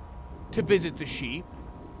go to visit the sheep.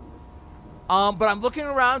 But I'm looking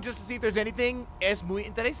around just to see if there's anything es muy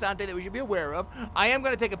interesante that we should be aware of. I am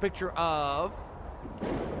going to take a picture of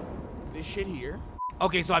this shit here.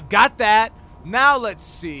 Okay, so I've got that. Now let's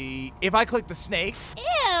see if I click the snake. Ew,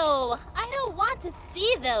 I don't want to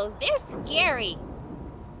see those. They're scary.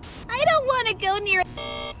 I don't want to go near...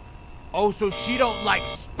 Oh, so she don't like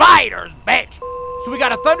spiders, bitch. So we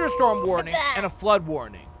got a thunderstorm warning and a flood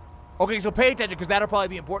warning. Okay, so pay attention because that'll probably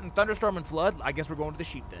be important. Thunderstorm and flood. I guess we're going to the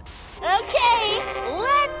sheep then. Okay,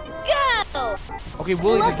 let's go. Okay,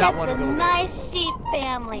 Willie does not want to go there. Nice sheep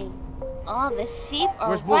family. All the sheep are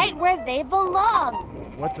Where's Willie? right where they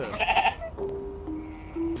belong. What the?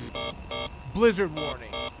 Blizzard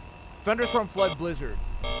warning. Thunderstorm, flood, blizzard.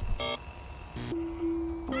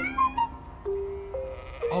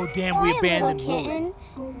 Oh, damn, we Hi, abandoned little Willie. kitten.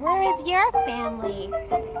 Where is your family?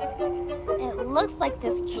 It looks like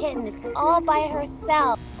this kitten is all by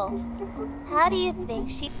herself. How do you think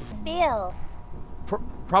she feels?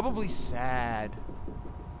 Probably sad.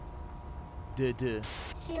 Duh.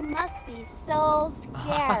 She must be so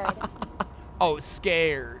scared. Oh,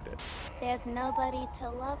 scared. There's nobody to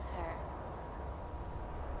love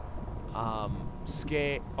her.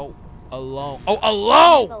 Scared. Oh, alone. Oh,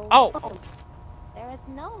 alone! She's Oh! alone. There is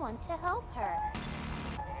no one to help her.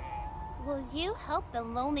 Will you help the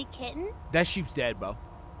lonely kitten? That sheep's dead, bro.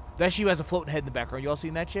 That sheep has a floating head in the background. Y'all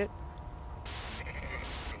seen that shit?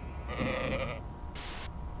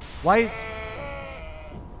 Why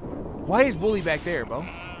is Bully back there, bro?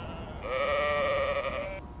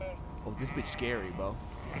 Oh, this bitch scary, bro.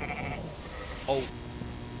 Oh.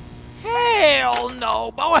 Hell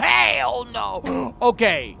no, bro. Hell no.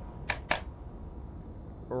 Okay.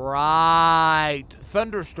 Right.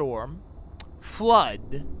 Thunderstorm.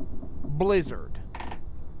 Flood. Blizzard.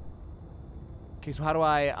 Okay, so how do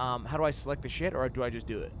I select the shit, or do I just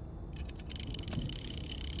do it?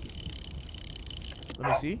 Let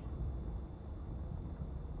me see.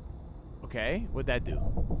 Okay, what'd that do?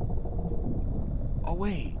 Oh,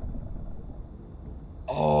 wait.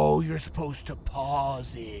 Oh, you're supposed to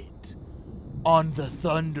pause it on the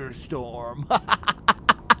thunderstorm.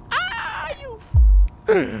 You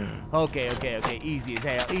Okay. Easy as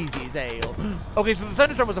hell. Okay, so the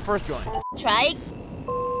thunderstorm was the first joint. Try.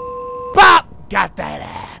 Bop! Got that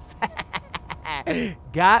ass.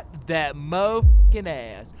 Got that motherfucking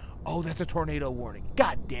ass. Oh, that's a tornado warning.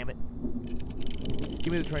 God damn it.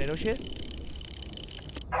 Give me the tornado shit.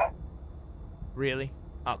 Really?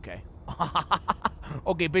 Okay.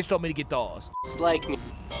 Okay, bitch told me to get those. It's like me.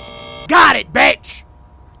 Got it, bitch!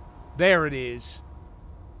 There it is.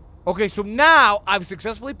 Okay, so now I've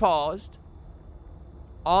successfully paused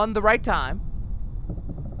on the right time.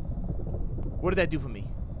 What did that do for me?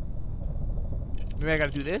 Maybe I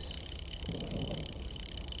gotta do this?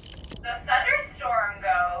 The thunderstorm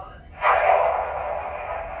goes.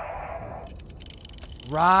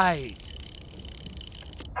 Right.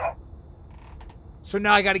 So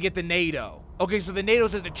now I gotta get the NATO. Okay, so the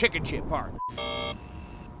NATO's is the chicken shit part.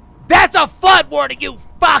 That's a flood warning, you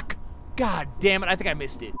fuck! God damn it, I think I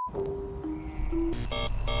missed it.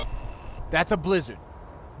 That's a blizzard.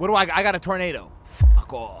 What do I got a tornado.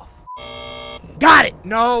 Fuck off. Got it!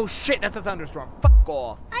 No, shit, that's a thunderstorm. Fuck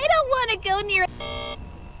off. I don't want to go near...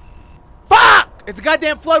 Fuck! It's a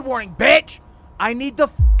goddamn flood warning, bitch! I need the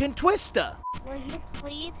fucking twister. Will you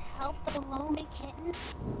please help the lonely kitten?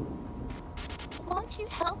 Won't you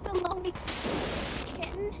help the lonely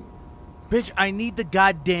kitten? Bitch, I need the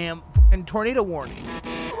goddamn fucking tornado warning.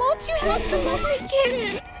 Won't you help the lonely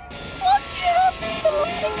kitten? Won't you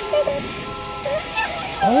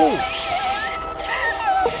Oh.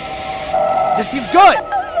 This seems good.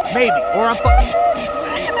 Maybe. Or I'm fucking.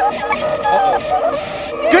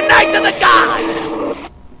 Uh-oh. Good night to the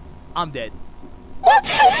gods. I'm dead.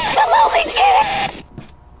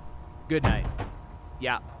 Good night.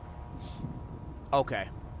 Yeah. Okay.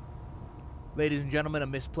 Ladies and gentlemen, a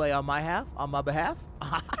misplay on my behalf.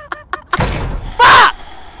 Fuck!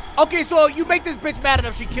 Okay, so you make this bitch mad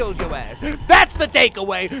enough, she kills your ass. That's the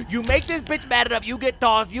takeaway. You make this bitch mad enough, you get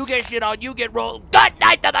tossed, you get shit on, you get rolled. Good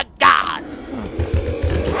night to the gods!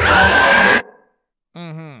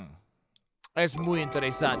 Es muy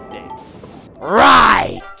interesante.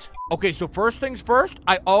 Right! Okay, so first things first,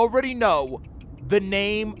 I already know the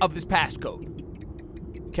name of this passcode.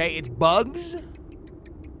 Okay, it's Bugs.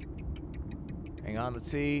 Hang on,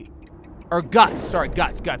 let's see. Or Guts. Sorry,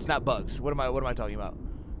 Guts, not Bugs. What am I talking about?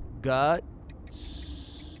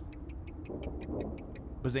 Guts.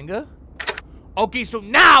 Bazinga? Okay, so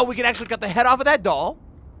now we can actually cut the head off of that doll,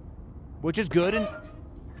 which is good and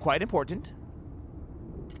quite important.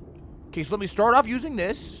 Okay, so let me start off using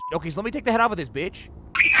this. Okay, so let me take the head off of this bitch.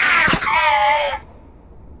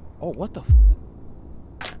 Oh, what the f?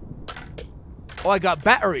 Oh, I got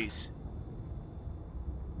batteries.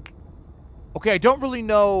 Okay, I don't really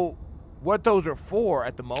know what those are for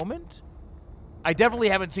at the moment. I definitely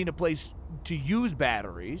haven't seen a place to use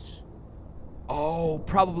batteries. Oh,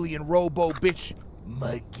 probably in Robo Bitch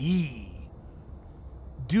McGee.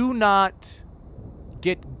 Do not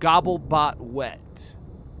get Gobblebot wet.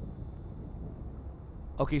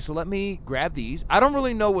 Okay, so let me grab these. I don't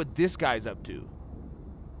really know what this guy's up to.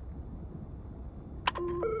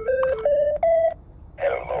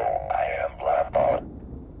 Hello, I am Blackbot.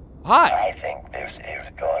 Hi. I think this is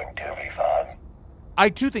going to be fun. I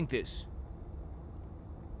too think this.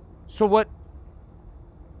 So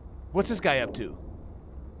what's this guy up to?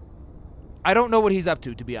 I don't know what he's up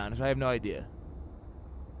to be honest. I have no idea.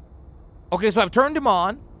 Okay, so I've turned him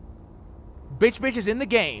on. Bitch is in the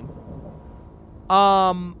game.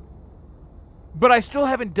 But I still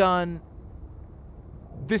haven't done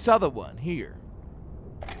this other one here.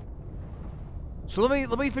 So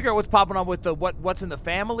let me figure out what's popping on with the what's in the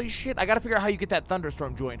family shit. I gotta figure out how you get that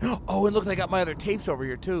thunderstorm joint. Oh, and look, I got my other tapes over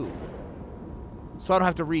here too. So I don't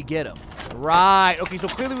have to re-get them. Right. Okay, so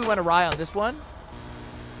clearly we went awry on this one.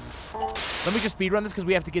 Let me just speedrun this because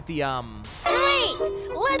we have to get the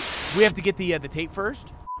we have to get the tape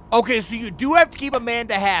first. Okay, so you do have to keep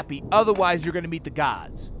Amanda happy, otherwise you're gonna meet the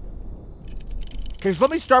gods. Okay, so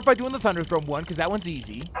let me start by doing the thunderstorm one, because that one's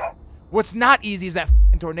easy. What's not easy is that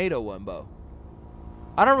tornado one, Bo.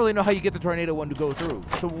 I don't really know how you get the tornado one to go through,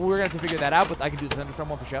 so we're gonna have to figure that out, but I can do the thunderstorm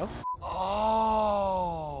one for show.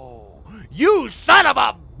 Oh, you son of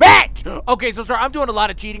a bitch! Okay, so sorry, I'm doing a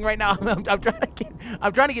lot of cheating right now.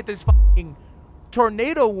 I'm trying to get this fucking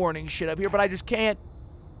tornado warning shit up here, but I just can't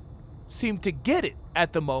seem to get it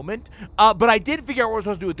at the moment. But I did figure out what we're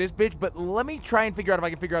supposed to do with this bitch, but let me try and figure out if I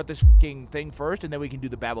can figure out this fucking thing first, and then we can do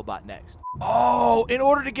the Babblebot next. Oh, in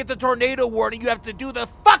order to get the tornado warning, you have to do the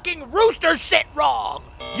fucking rooster shit wrong!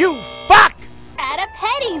 You fuck! At a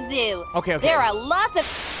petting zoo. Okay. There are lots of...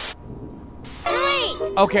 Wait!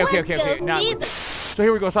 Okay. Now, so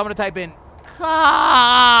here we go. So I'm gonna type in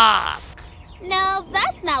cock. No,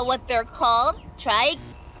 that's not what they're called. Try...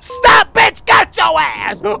 Stop, bitch! Got your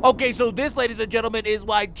ass! Okay, so this, ladies and gentlemen, is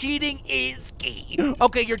why cheating is key.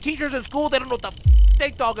 Okay, your teachers in school, they don't know what the f they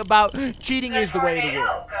talk about. Cheating is the way of the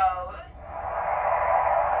world.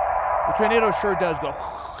 The tornado sure does go.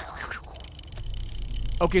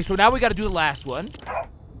 Okay, so now we gotta do the last one,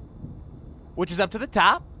 which is up to the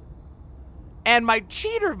top. And my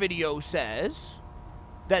cheater video says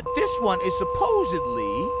that this one is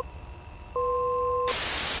supposedly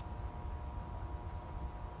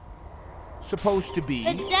supposed to be.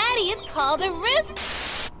 The daddy is called a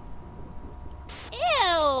rooster. Ew!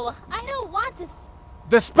 I don't want to.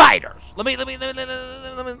 The spiders. Let me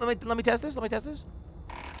test this. Let me test this.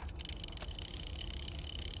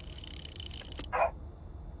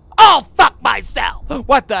 Oh, fuck myself!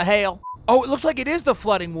 What the hell? Oh, it looks like it is the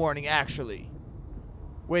flooding warning, actually.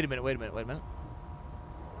 Wait a minute.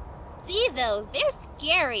 See those? They're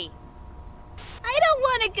scary. I don't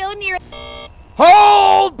want to go near.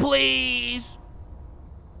 Hold, please!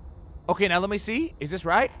 Okay, now let me see. Is this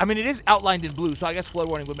right? I mean, it is outlined in blue, so I guess flood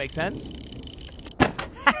warning would make sense.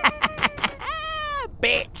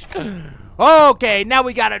 Bitch! Okay, now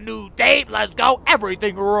we got a new tape. Let's go.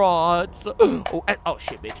 Everything rots. Oh,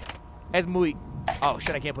 shit, bitch. As muy... Oh,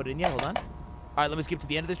 shit, I can't put it in yet. Hold on. All right, let me skip to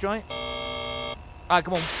the end of this joint. All right,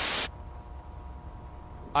 come on.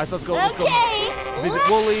 All right, so let's go. Okay. Visit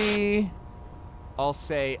Wooly. I'll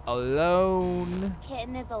say alone.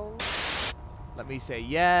 Kitten is a... Let me say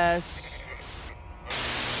yes.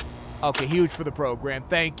 Okay, huge for the program.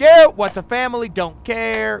 Thank you. What's a family? Don't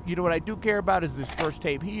care. You know what I do care about is this first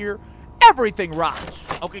tape here. Everything rocks.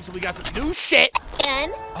 Okay, so we got some new shit.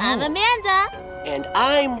 And I'm Amanda. And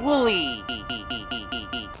I'm Wooly.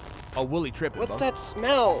 Oh, Wooly tripping. What's bro. that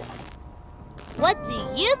smell? What do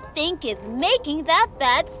you think is making that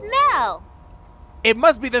bad smell? It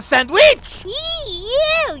must be the sandwich.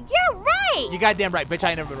 You're right. You goddamn right, bitch.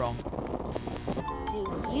 I ain't never been wrong.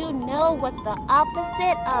 Do you know what the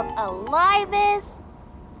opposite of alive is?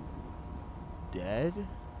 Dead?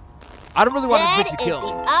 I don't really want Dead this bitch to is kill the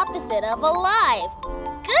me. opposite of alive.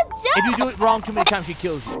 Good job. If you do it wrong too many times, she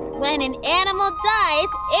kills you. When an animal dies,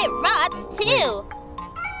 it rots too.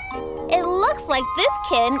 It looks like this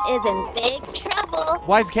kitten is in big trouble.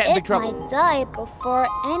 Why is the cat in big It trouble? might die before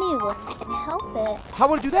anyone can help it. How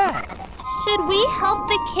would it do that? Should we help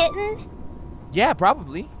the kitten? Yeah,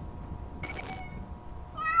 probably.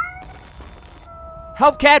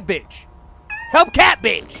 Help cat bitch. Help cat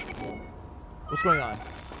bitch. What's going on?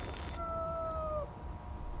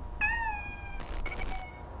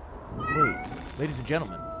 Wait, ladies and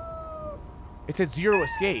gentlemen. It said 0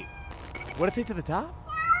 escape. What did it say to the top?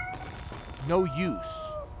 No use.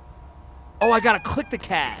 Oh, I gotta click the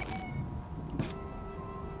cat.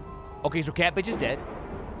 Okay, so cat bitch is dead.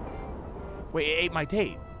 Wait, it ate my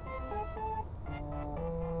tape.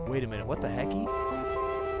 Wait a minute, what the hecky?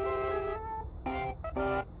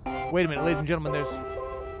 Wait a minute, ladies and gentlemen, there's...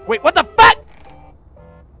 Wait, what the fuck?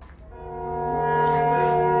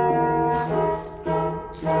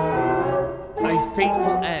 A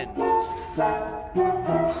fateful end.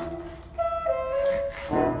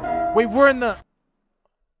 Wait, we're in the...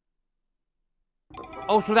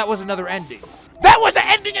 Oh, so that was another ending. That was an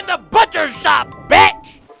ending in the butcher shop,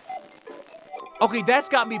 bitch! Okay, that's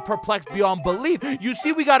got me perplexed beyond belief. You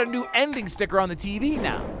see, we got a new ending sticker on the TV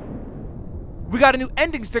now. We got a new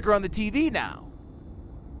ending sticker on the TV now.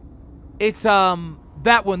 It's,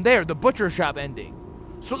 that one there, the butcher shop ending.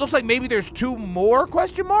 So it looks like maybe there's 2 more,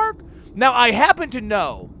 question mark? Now, I happen to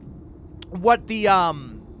know what the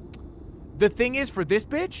thing is for this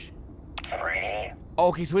bitch. 3.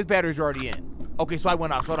 Okay, so his batteries are already in. Okay, so I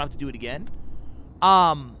went off, so I don't have to do it again.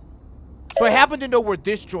 So I happen to know where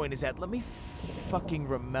this joint is at. Let me fucking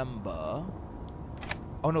remember.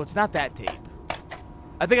 Oh, no, it's not that tape.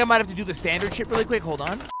 I think I might have to do the standard shit really quick. Hold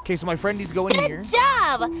on. Okay, so my friend needs to go in here. Good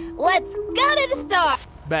job. Let's go to the store.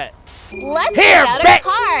 Bet. Let's Here, get out bitch! a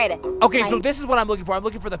card. Okay, so this is what I'm looking for. I'm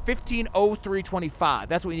looking for the 150325.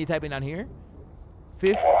 That's what we need to type in down here.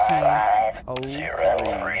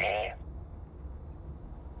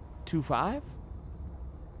 150325.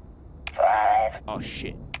 5. Oh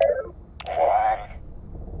shit. 1.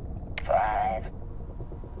 5.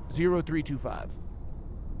 0325.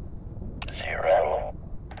 0.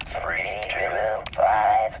 3. 2.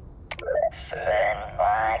 5. Send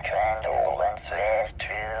my condolences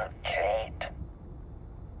to Kate.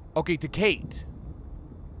 Okay, to Kate.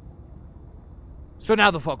 So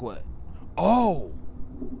now the fuck what? Oh!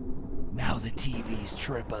 Now the TV's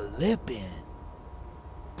triple lipping.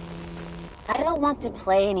 I don't want to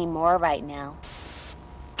play anymore right now.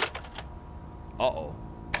 Uh-oh.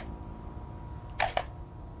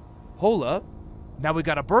 Hold up. Now we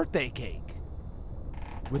got a birthday cake.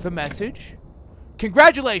 With a message.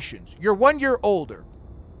 Congratulations, you're 1 year older.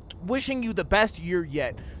 Wishing you the best year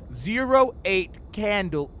yet. 08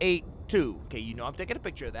 Candle 82. Okay, you know I'm taking a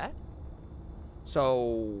picture of that.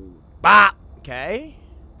 So, bah! Okay.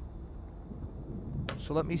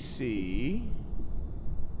 So let me see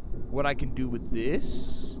what I can do with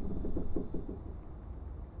this.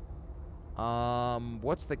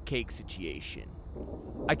 What's the cake situation?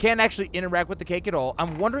 I can't actually interact with the cake at all.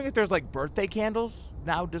 I'm wondering if there's like birthday candles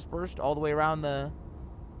now dispersed all the way around the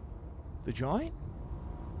joint.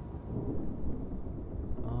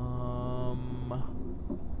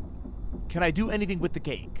 Can I do anything with the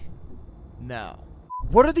cake? No.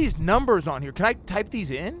 What are these numbers on here? Can I type these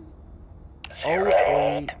in?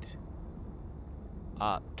 08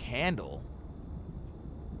 candle.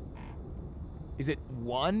 Is it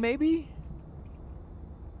 1 maybe?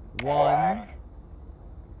 1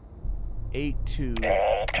 8 2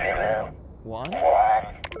 1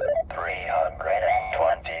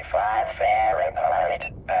 325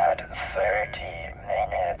 Fahrenheit at 30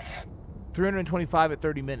 minutes. 325 at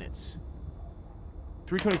 30 minutes.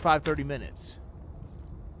 325 30 minutes.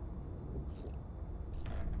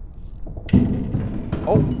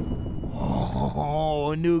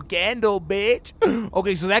 Oh, new candle, bitch.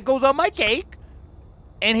 Okay, so that goes on my cake.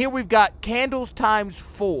 And here we've got candles times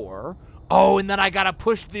 4. Oh, and then I gotta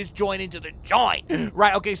push this joint into the joint.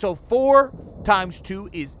 Right, okay, so 4 times 2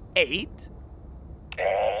 is 8.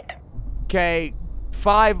 8. Okay,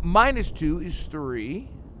 5 minus 2 is 3.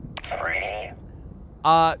 3.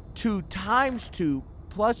 2 times 2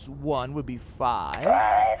 plus 1 would be 5.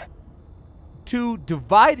 5. 2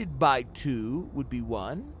 divided by 2 would be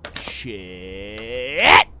 1.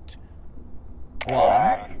 Shit!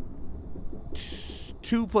 1.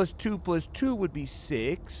 2 plus 2 plus 2 would be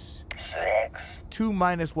 6. 6. 2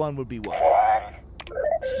 minus 1 would be 1. 1.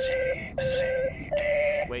 C, C, D,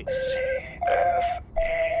 Wait. C, F, E.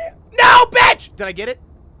 No, bitch! Did I get it?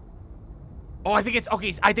 Oh, I think it's...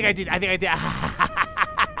 Okay, I think I did.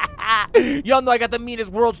 Y'all know I got the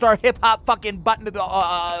meanest world star hip-hop fucking button to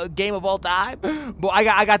the game of all time. But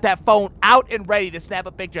I got that phone out and ready to snap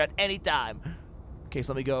a picture at any time. Okay,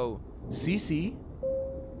 so let me go CC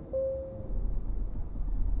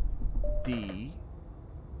D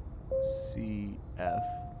C F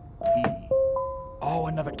E. Oh,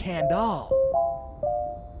 another candle.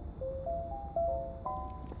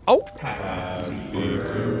 Oh. Thank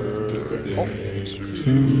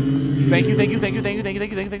you.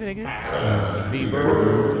 Happy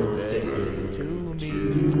birthday to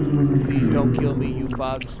me. Please don't kill me, you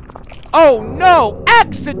fucks. Oh no!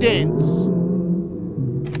 Accidents!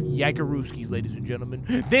 Yagarooskies, ladies and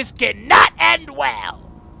gentlemen. This cannot end well!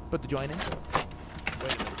 Put the joint in. Wait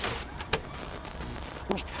a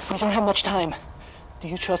minute. We don't have much time. Do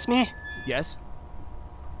you trust me? Yes?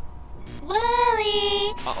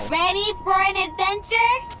 Willie, ready for an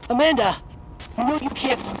adventure? Amanda, you know you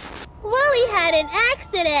can't. Willie had an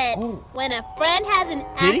accident. Oh. When a friend has an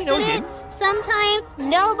Did he? accident, No, he didn't. sometimes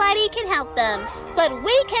nobody can help them, but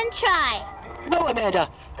we can try. No, Amanda,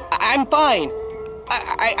 I'm fine.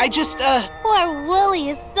 I just, Poor Willie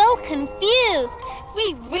is so confused.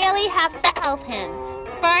 We really have to help him.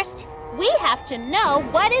 First, we have to know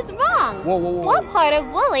what is wrong. Whoa. What part of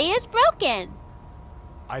Willie is broken?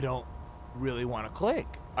 I don't really want to click.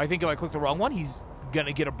 I think if I click the wrong one, he's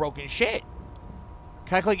gonna get a broken shit.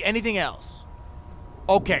 Can I click anything else?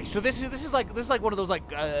 Okay, so this is like one of those like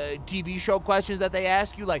TV show questions that they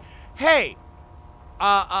ask you, like, hey,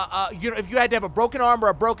 you know, if you had to have a broken arm or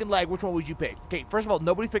a broken leg, which one would you pick? Okay, first of all,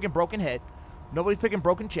 nobody's picking broken head, nobody's picking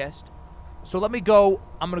broken chest. So let me go.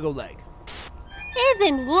 I'm gonna go leg.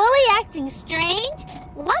 Isn't Willie acting strange?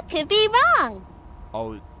 What could be wrong?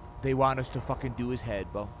 Oh, they want us to fucking do his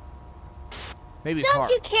head, Bo. Maybe it's Don't hard.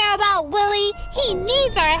 you care about Willie? He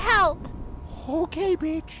needs our help. Okay,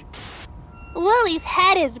 bitch. Willie's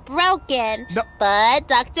head is broken, No. but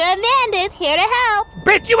Dr. Amanda's here to help.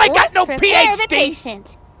 Bitch, you ain't got no Let's prepare the PhD.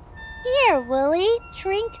 patient. Here, Willie,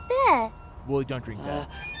 drink this. Willie, don't drink that.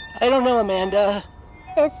 I don't know, Amanda.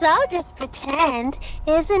 It's all just pretend,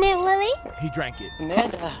 isn't it, Willie? He drank it.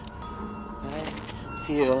 Amanda, I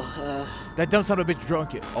feel, That dumb son of a bitch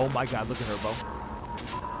drunk it. Oh my God, look at her, Bo.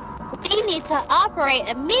 We need to operate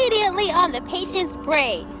immediately on the patient's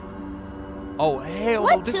brain. Oh, hell no.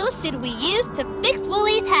 What This... tool should we use to fix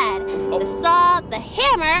Willie's head? The saw, the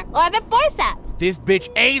hammer, or the forceps? This bitch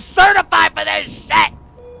ain't certified for this shit!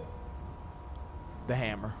 The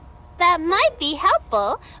hammer. That might be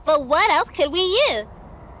helpful, but what else could we use?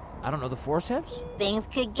 I don't know, the forceps? Things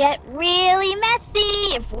could get really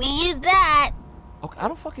messy if we use that. Okay, I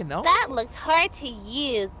don't fucking know. That looks hard to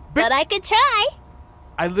use, but I could try.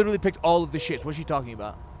 I literally picked all of the shits. What's she talking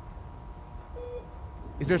about?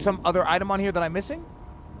 Is there some other item on here that I'm missing?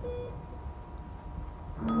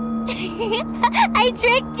 I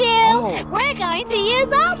tricked you. Oh. We're going to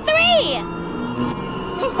use all 3.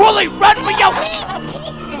 Willie, run for your...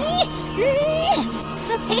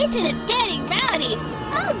 The patient is getting rowdy.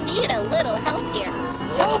 I'll need a little help here.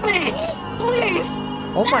 help me, please.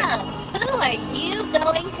 Oh my... Now, who are you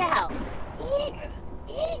going to help?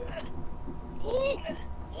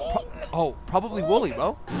 Oh, probably Willie,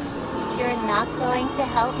 bro. You're not going to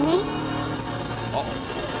help me? Uh-oh.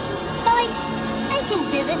 Fine. I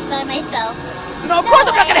can do this by myself. No, of course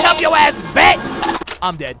I'm not gonna help your ass, bitch!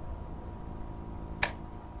 I'm dead.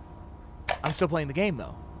 I'm still playing the game,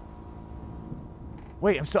 though.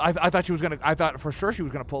 Wait, I'm still... I thought she was gonna... I thought for sure she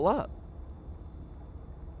was gonna pull up.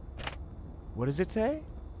 What does it say?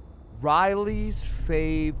 Riley's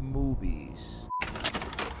fave movies.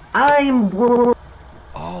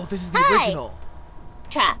 Oh, this is the Hi. original.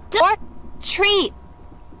 Trap. Door. Treat.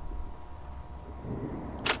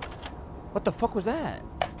 What the fuck was that?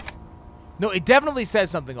 No, it definitely says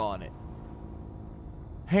something on it.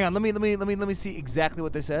 Hang on, let me see exactly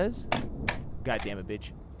what this says. God damn it,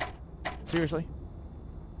 bitch. Seriously?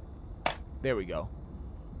 There we go.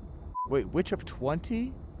 Wait, which of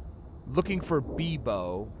 20? Looking for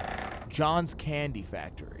Bebo. John's Candy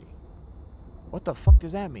Factory. What the fuck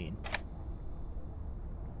does that mean?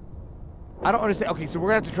 I don't understand. Okay, so we're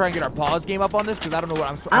gonna have to try and get our pause game up on this because I don't know what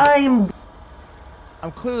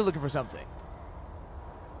I'm clearly looking for something.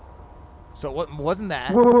 So what wasn't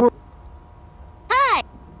that? Hi.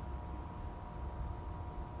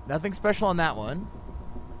 Nothing special on that one.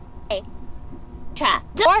 Hey.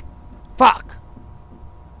 Trap door. Fuck!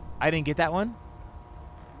 I didn't get that one.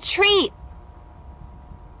 Treat.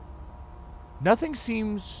 Nothing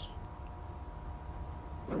seems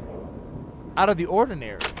out of the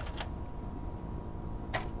ordinary.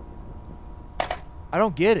 I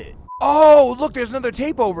don't get it. Oh, look, there's another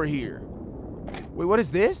tape over here. Wait, what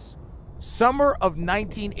is this? Summer of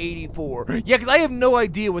 1984. Yeah, because I have no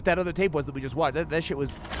idea what that other tape was that we just watched. That shit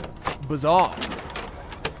was bizarre.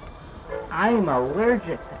 I'm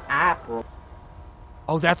allergic to apples.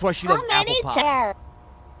 Oh, that's why she loves apple pie. How many chairs?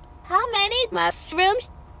 How many mushrooms?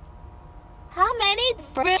 How many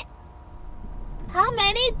fruit? How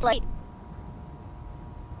many plates?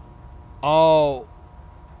 Oh.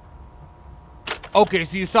 Okay,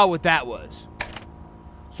 so you saw what that was.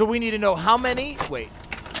 So we need to know how many. Wait.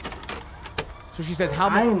 So she says how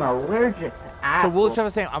many. I'm allergic to apples. So we'll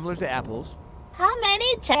start saying I'm allergic to apples. How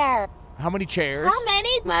many chairs? How many chairs? How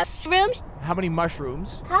many mushrooms? How many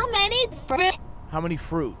mushrooms? How many fruit? How many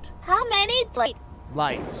fruit? How many plates?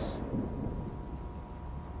 Lights.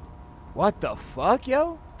 What the fuck,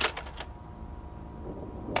 yo?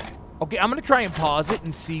 Okay, I'm gonna try and pause it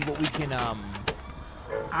and see what we can,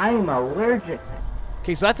 I'm allergic.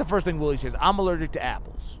 Okay, so that's the first thing Willie says. I'm allergic to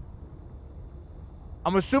apples.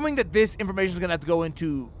 I'm assuming that this information is gonna have to go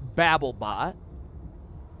into BabbleBot.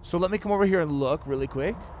 So let me come over here and look really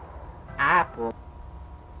quick. Apple.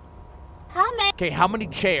 How many? Okay, how many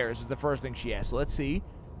chairs is the first thing she asked. So let's see.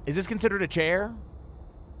 Is this considered a chair?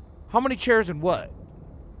 How many chairs and what?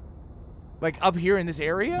 Like up here in this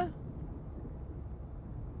area?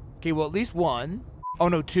 Okay, well at least one. Oh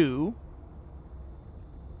no, two.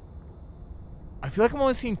 I feel like I'm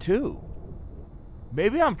only seeing two.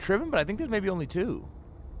 Maybe I'm tripping, but I think there's maybe only two.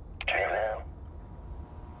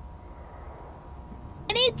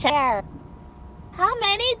 Any chair? How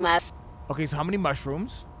many Okay, so how many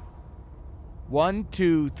mushrooms? 1,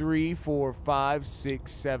 2, 3, 4, 5,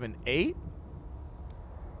 6, 7, 8.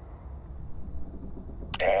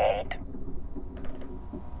 8.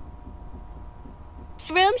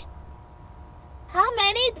 mushrooms? How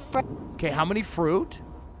many fruit? Okay, how many fruit?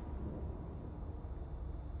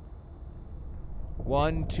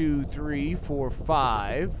 1, 2, 3, 4,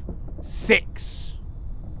 5, 6.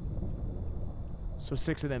 So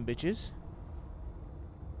 6 of them bitches.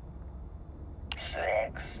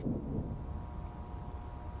 6.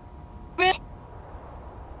 Fruit?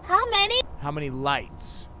 How many? How many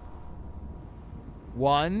lights?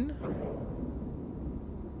 1,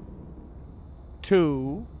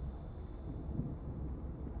 2.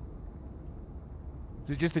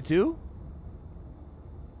 Is it just the 2?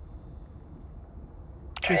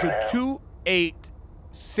 Okay, so 2, 8,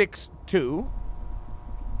 6, 2.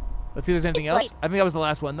 Let's see if there's anything else. I think that was the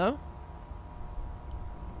last one, though.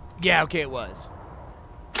 Yeah, okay, it was.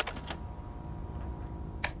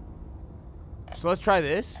 So let's try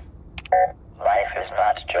this. Life is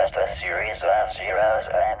not just a series of zeros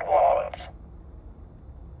and ones.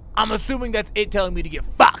 I'm assuming that's it telling me to get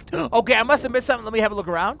fucked. Okay, I must have missed something. Let me have a look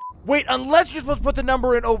around. Wait, unless you're supposed to put the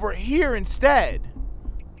number in over here instead.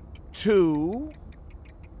 2,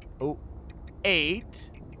 8,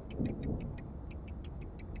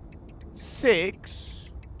 6,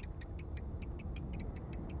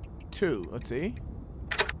 2. Let's see.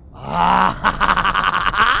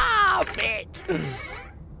 Ah, bitch.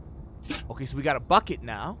 Okay, so we got a bucket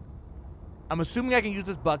now. I'm assuming I can use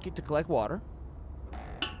this bucket to collect water.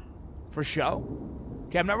 For show.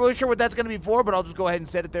 Okay, I'm not really sure what that's going to be for, but I'll just go ahead and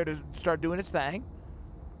set it there to start doing its thing.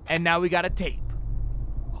 And now we got a tape.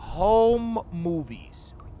 Home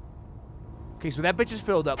movies. Okay, so that bitch is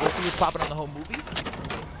filled up. Let's see what's popping on the home movie.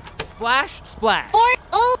 Splash, splash.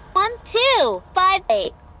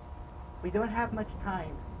 402158. We don't have much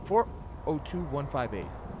time. 402158.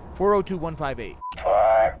 402158.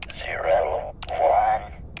 4, 0, 1,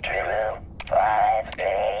 2, 5,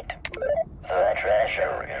 8. The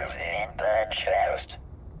treasure is in the chest.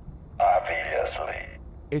 Obviously.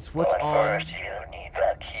 It's what's But on. first you need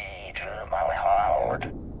the key to my heart.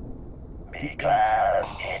 Because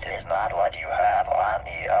it is not what you have on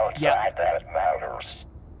the outside that matters.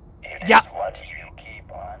 It is what you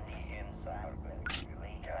keep on the inside that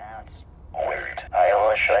really counts. Wait, I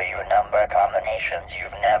will show you number combinations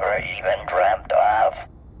you've never even dreamt of.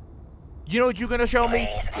 You know what you're gonna show me?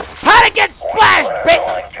 Please. How to get splashed, We're bitch!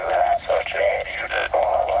 going to have change you live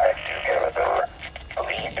our life together.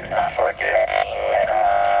 Please do not forget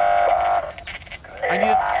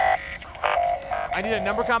I need a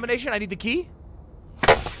number combination. I need the key.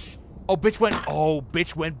 Oh, bitch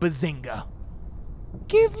went bazinga.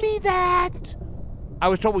 Give me that. I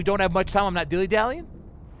was told we don't have much time. I'm not dilly-dallying.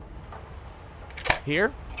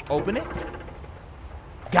 Here. Open it.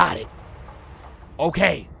 Got it.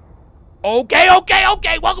 Okay.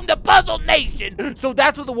 Okay. Welcome to Puzzle Nation. So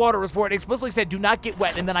that's what the water was for. It explicitly said do not get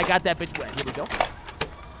wet, and then I got that bitch wet. Here we go.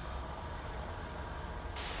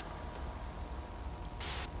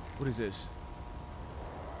 What is this?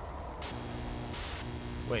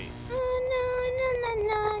 Wait.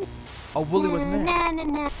 Oh, Wooly wasn't there.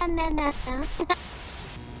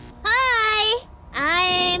 Hi,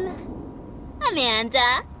 I'm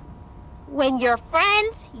Amanda. When you're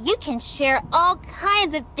friends, you can share all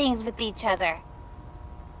kinds of things with each other.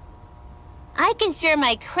 I can share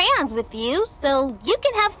my crayons with you, so you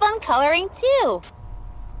can have fun coloring too.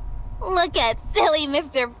 Look at silly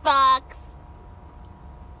Mr. Fox.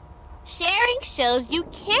 Sharing shows you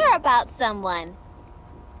care about someone.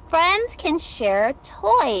 Friends can share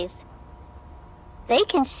toys. They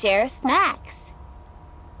can share snacks.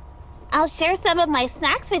 I'll share some of my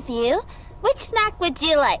snacks with you. Which snack would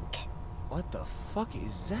you like? What the fuck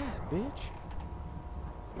is that, bitch?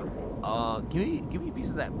 Give me a piece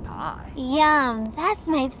of that pie. Yum, that's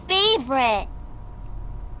my favorite.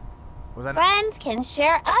 Was that Friends can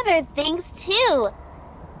share other things too.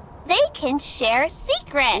 They can share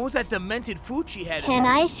secrets. What was that demented food she had? Can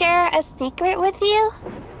I share a secret with you?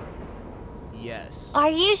 Yes. Are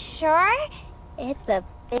you sure? It's a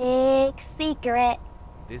big secret.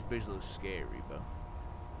 This bitch looks scary, bro.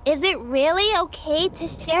 Is it really okay to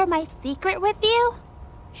share my secret with you?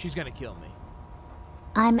 She's gonna kill me.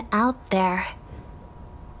 I'm out there.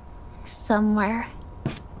 Somewhere.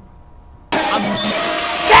 Dead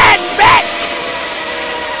bitch!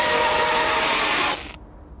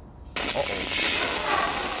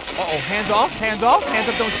 Uh-oh, hands off, hands up,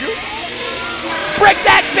 don't shoot. Break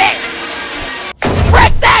that bitch!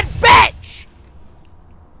 Break that bitch!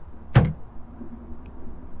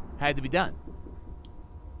 Had to be done.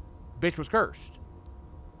 Bitch was cursed.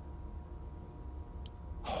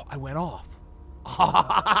 Oh, I went off.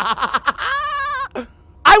 I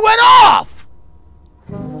went off!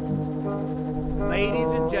 Ladies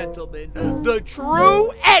and gentlemen, the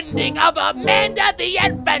true ending of Amanda the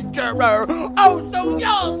Adventurer. Oh, so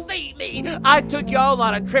y'all see me. I took y'all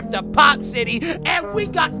on a trip to Pop City, and we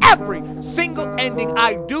got every single ending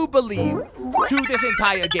I do believe to this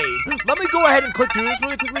entire game. Let me go ahead and click through this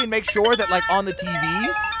really quickly and make sure that, like, on the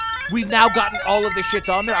TV, we've now gotten all of the shits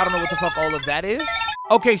on there. I don't know what the fuck all of that is.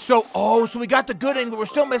 Okay, so we got the good ending, but we're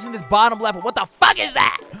still missing this bottom level. What the fuck is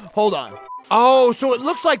that? Hold on. Oh, so it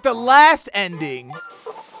looks like the last ending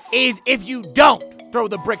is if you don't throw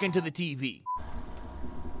the brick into the TV.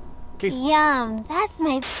 Okay, Yum, that's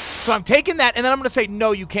my... So I'm taking that, and then I'm gonna say,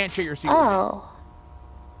 no, you can't share your secret. Oh.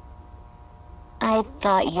 I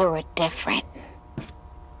thought you were different.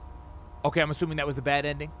 Okay, I'm assuming that was the bad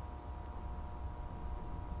ending.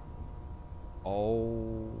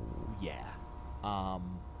 Oh, yeah.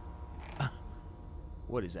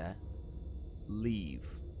 What is that? Leave.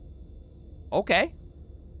 Okay.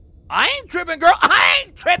 I ain't tripping, girl. I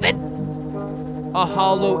ain't tripping. A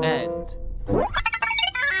hollow end.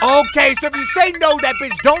 Okay, so if you say no, that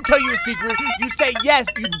bitch don't tell you a secret. You say yes,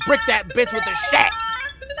 you brick that bitch with the shit.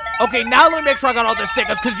 Okay, now let me make sure I got all the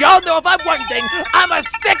stickers, because y'all know if I'm one thing, I'm a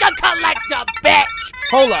sticker collector, bitch.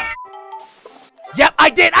 Hold up. Yep, I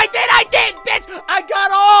did, bitch! I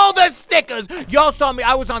got all the stickers! Y'all saw me,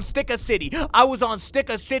 I was on Sticker City.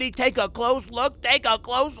 Take a close look, Take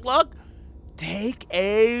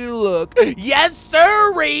a look. Yes,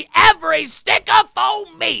 sirree, every sticker for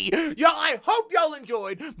me. Y'all, I hope y'all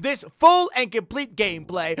enjoyed this full and complete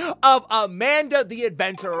gameplay of Amanda the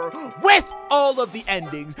Adventurer with all of the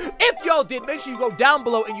endings. If y'all did, make sure you go down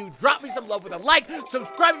below and you drop me some love with a like,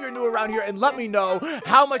 subscribe if you're new around here, and let me know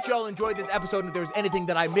how much y'all enjoyed this episode and if there's anything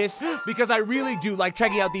that I missed, because I really do like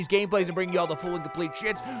checking out these gameplays and bringing y'all the full and complete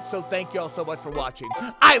shits, so thank y'all so much for watching.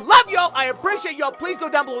 I love y'all, I appreciate y'all. Please go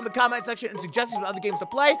down below in the comment section and suggestions for other games to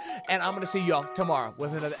play, and I'm gonna see y'all tomorrow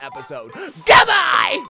with another episode. Goodbye!